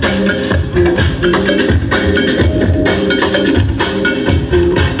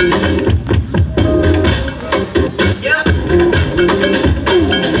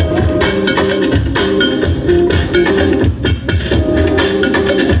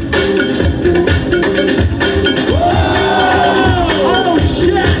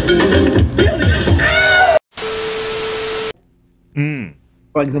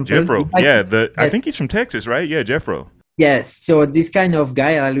 For example, Jeffro, I think he's from Texas, right? Yeah, Jeffro. Yes, so this kind of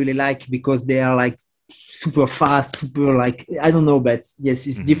guy I really like because they are like super fast, super like I don't know, but yes,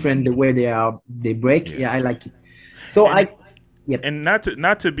 it's different the way they break. Yeah, I like it. So and not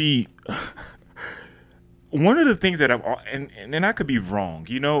to be one of the things that and I could be wrong,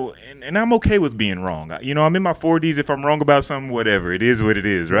 and I'm okay with being wrong. I'm in my 40s. If I'm wrong about something, whatever, it is what it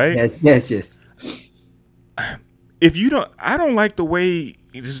is, right? Yes. If I don't like the way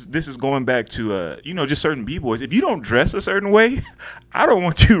this is going back to just certain b-boys. If you don't dress a certain way, I don't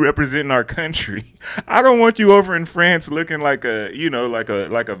want you representing our country. I don't want you over in France looking like a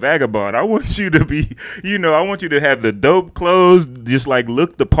vagabond. I want you to be, I want you to have the dope clothes, just like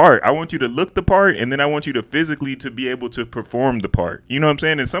look the part. I want you to look the part, and then I want you to physically to be able to perform the part. You know what I'm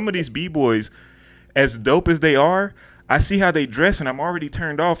saying? And some of these b-boys, as dope as they are, I see how they dress, and I'm already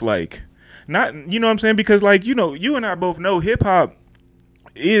turned off. Like, not, you know what I'm saying? Because like, you and I both know hip hop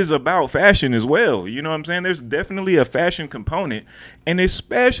is about fashion as well. You know what I'm saying? There's definitely a fashion component, and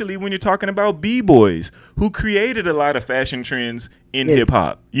especially when you're talking about b-boys who created a lot of fashion trends in hip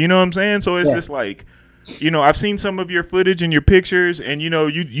hop. You know what I'm saying? So it's just like, you know, I've seen some of your footage and your pictures, and you know,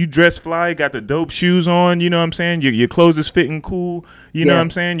 you dress fly, got the dope shoes on. You know what I'm saying? Your clothes is fitting cool. You know what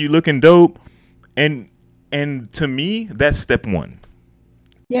I'm saying? You looking dope, and to me, that's step one.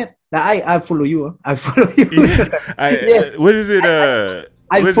 Yeah, I follow you. I follow you. Yes. What is it?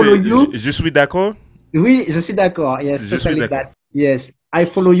 I follow you. Je suis d'accord. Oui, je suis d'accord. Yes, totally that. Yes, I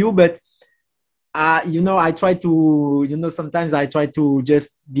follow you, but you know, I try to, you know, sometimes I try to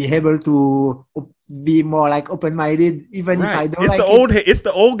just be able to be more like open-minded, even if I don't It's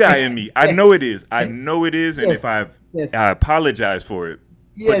the old guy in me. I know it is. I know it is, and if I apologize for it.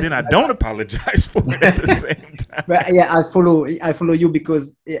 Yes, but then I don't apologize for it at the same time. But yeah, I follow you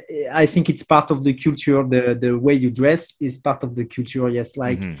because I think it's part of the culture. The way you dress is part of the culture. Yes,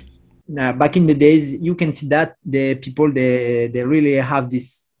 like back in the days, you can see that the people they really have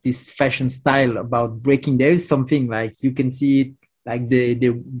this fashion style about breaking. There is something like you can see it, like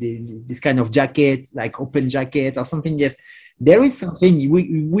this kind of jacket, like open jacket or something. Yes, there is something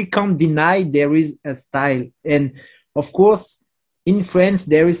we can't deny. There is a style, and of course. In France,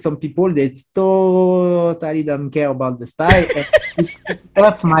 there is some people that totally don't care about the style. And it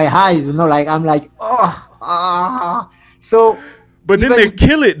hurts my eyes, you know. Like I'm like, So, but then they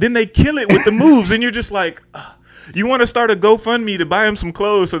kill it. Then they kill it with the moves, and you're just like, you want to start a GoFundMe to buy them some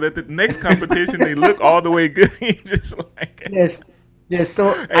clothes so that the next competition they look all the way good. You're just like, yes.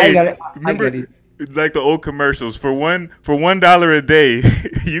 So hey, I get it. Like the old commercials, for $1 a day,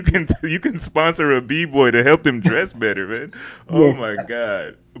 you can sponsor a b-boy to help them dress better, man. Oh my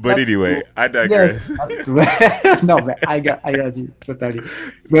God! But anyway, I digress. Yes. No, man, I got you totally.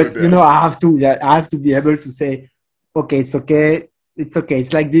 But you know, I have to be able to say, okay, it's okay.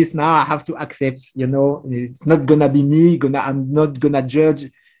 It's like this now. I have to accept. You know, it's not gonna be me. I'm not gonna judge.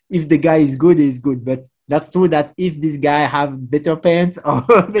 If the guy is good, he's good. But that's true that if this guy have better pants or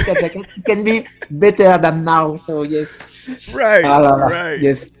better jacket, he can be better than now. So yes. Right. Right.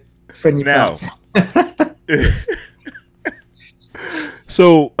 Yes. Funny now. Yes.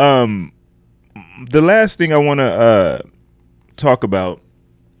 So the last thing I want to talk about.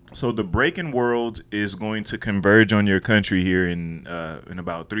 So the breaking world is going to converge on your country here in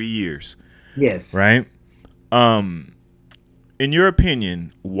about 3 years. Yes. Right. In your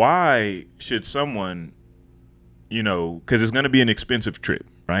opinion, why should someone, you know, because it's going to be an expensive trip,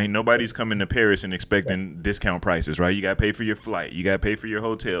 right? Nobody's coming to Paris and expecting discount prices, right? You got to pay for your flight. You got to pay for your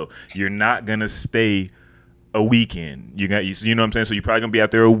hotel. You're not going to stay a weekend. You know what I'm saying? So you're probably going to be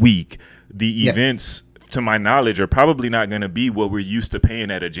out there a week. The events, to my knowledge, are probably not going to be what we're used to paying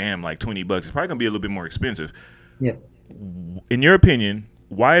at a jam, like $20. It's probably going to be a little bit more expensive. Yeah. In your opinion,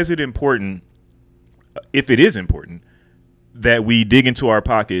 why is it important, if it is important, that we dig into our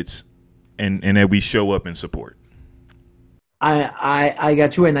pockets and that we show up and support? I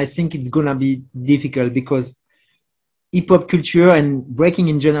got you, and I think it's gonna be difficult because hip hop culture and breaking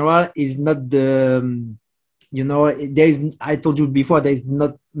in general is not the you know, I told you before, there is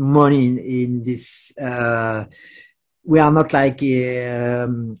not money in this. We are not like I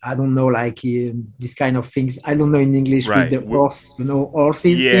don't know, like this kind of things. I don't know in English with the horse, you know,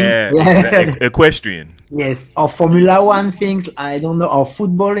 horses. Yeah. Equestrian. Yes, or Formula One things. I don't know, or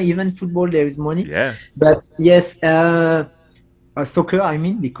football. Even football, there is money. Yeah. But yes, soccer. I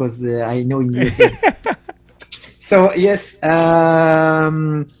mean, because I know in USA. So yes.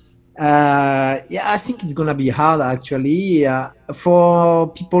 I think it's gonna be hard actually. For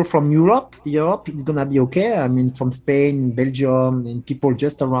people from Europe, it's gonna be okay. I mean, from Spain, Belgium, and people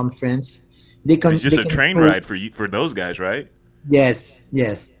just around France, they can. It's just a train ride for those guys, right? Yes.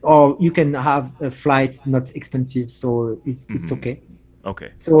 Or you can have a flight, not expensive, so it's okay.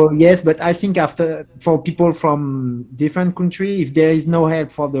 Okay. So yes, but I think for people from different country, if there is no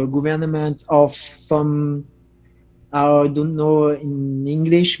help for the government of some. I don't know in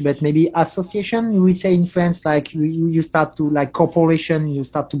English, but maybe association, we say in France, like you start to, like corporation, you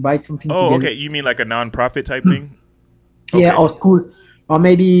start to buy something together. Okay. You mean like a non-profit type thing? Yeah, or school, or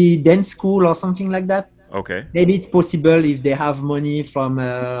maybe dance school or something like that. Okay. Maybe it's possible if they have money from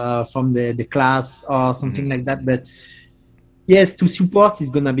the class or something like that. But yes, to support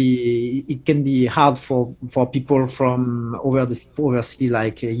it can be hard for people from overseas,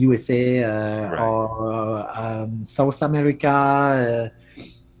 like USA or South America,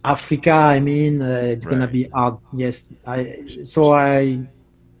 Africa. I mean, it's gonna be hard. Yes, I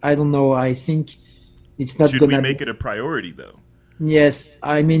don't know. I think it's not. Should we make it a priority though? Yes,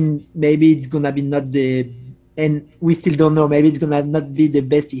 I mean, maybe it's gonna be not and we still don't know. Maybe it's gonna not be the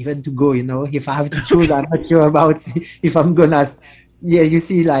best event to go. You know, if I have to choose, I'm not sure about if I'm gonna. Yeah, you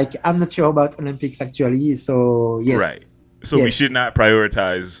see, like I'm not sure about Olympics actually. So yes, So we should not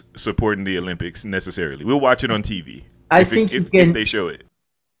prioritize supporting the Olympics necessarily. We'll watch it on TV. If they show it.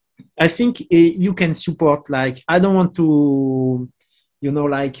 I think you can support. Like, I don't want to,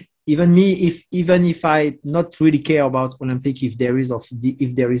 like, even if I not really care about Olympic, if there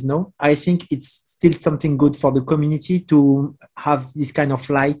is no, I think it's still something good for the community to have this kind of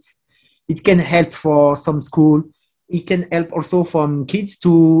light. It can help for some school. It can help also from kids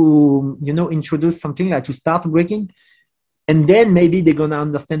to, introduce something like to start breaking. And then maybe they're going to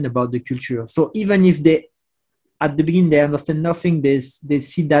understand about the culture. So even if at the beginning they understand nothing, they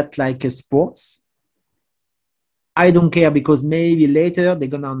see that like a sports. I don't care, because maybe later they're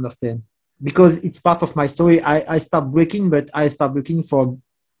going to understand. Because it's part of my story. I start breaking, but I start breaking for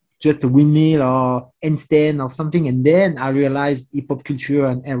just a windmill or handstand or something. And then I realized hip-hop culture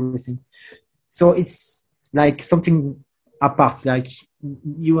and everything. So it's like something apart. Like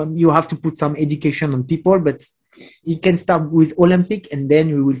you have to put some education on people, but it can start with Olympic and then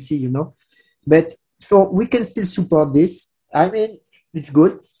we will see, But so we can still support this. I mean, it's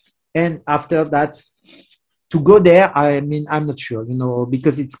good. And after that, to go there, I mean, I'm not sure,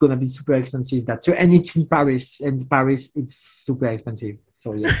 because it's going to be super expensive. That's true. And it's in Paris. And Paris, it's super expensive.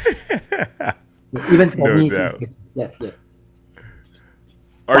 So, yes. Even for me, yes.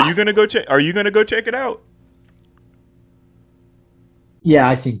 Are you going to go check it out? Yeah,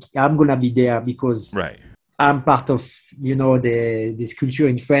 I think I'm going to be there because I'm part of, this culture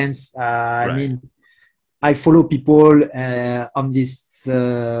in France. I mean, I follow people on this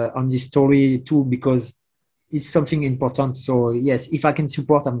story too, because it's something important. So yes, if I can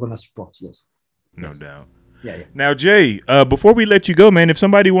support, I'm gonna support. Yes, no doubt. Yeah. Now, Jay, before we let you go, man, if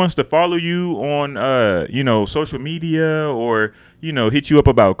somebody wants to follow you on, social media, or hit you up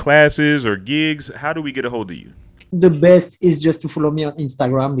about classes or gigs, how do we get a hold of you? The best is just to follow me on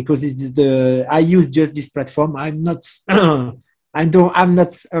Instagram, because I use just this platform. I'm not. I'm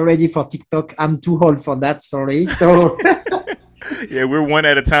not ready for TikTok. I'm too old for that. Sorry. So. Yeah, we're one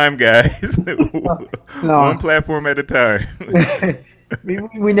at a time, guys. One platform at a time.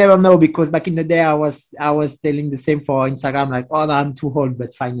 we never know, because back in the day I was telling the same for Instagram, like, oh no, I'm too old,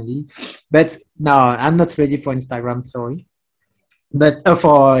 but no, I'm not ready for Instagram. Sorry, but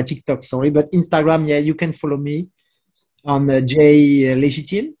for TikTok. Sorry, but Instagram, yeah, you can follow me on J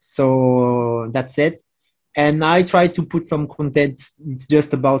Legiteam. So that's it. And I try to put some content. It's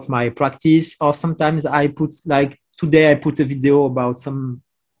just about my practice, or sometimes I put, like today, I put a video about some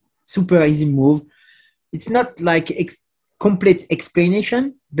super easy move. It's not like complete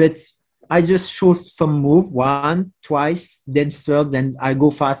explanation, but I just show some move, one, twice, then third, then I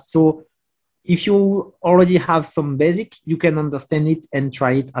go fast. So if you already have some basic, you can understand it and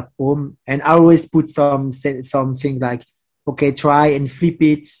try it at home. And I always put something like, okay, try and flip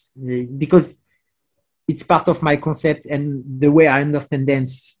it, because it's part of my concept, and the way I understand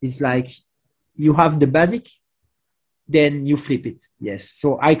dance is like, you have the basic, then you flip it. Yes.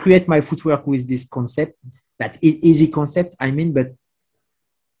 So I create my footwork with this concept, that easy concept, I mean, but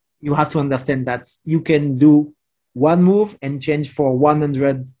you have to understand that you can do one move and change for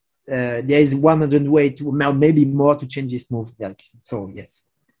 100. There is 100 way to, maybe more, to change this move. So yes.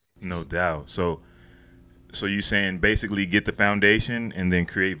 No doubt. So you're saying basically get the foundation and then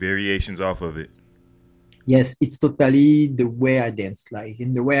create variations off of it. Yes, it's totally the way I dance, like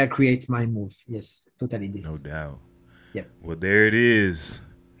in the way I create my move. Yes, totally this. No doubt. Yeah. Well, there it is.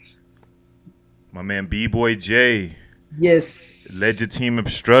 My man B-Boy J. Yes. Legiteam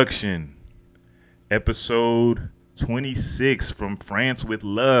Obstruction. Episode 26 from France with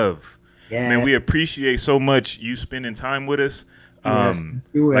Love. Yeah. Man, we appreciate so much you spending time with us. Yes,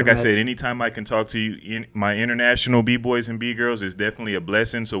 like I said, anytime I can talk to you, my international B-boys and B-girls, is definitely a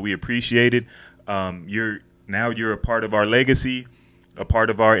blessing. So we appreciate it. You're a part of our legacy, a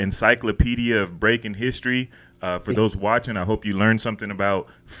part of our encyclopedia of breaking history. For those watching, I hope you learned something about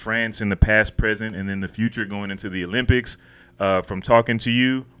France in the past, present, and then the future going into the Olympics. From talking to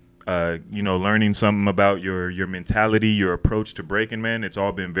you, learning something about your mentality, your approach to breaking, man. It's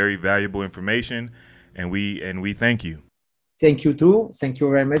all been very valuable information, and we thank you. Thank you too. Thank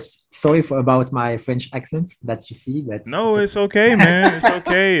you very much. Sorry about my French accent that you see, but no, it's okay, man. It's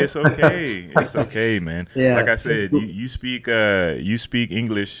okay. It's okay. It's okay, man. Yeah, like I said, you speak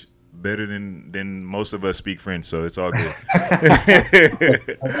English better than most of us speak French, so it's all good.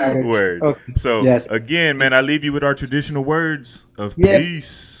 Word. Okay. So yes. Again, man, I leave you with our traditional words of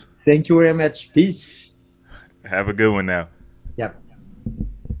peace. Thank you very much. Peace. Have a good one now. Yep.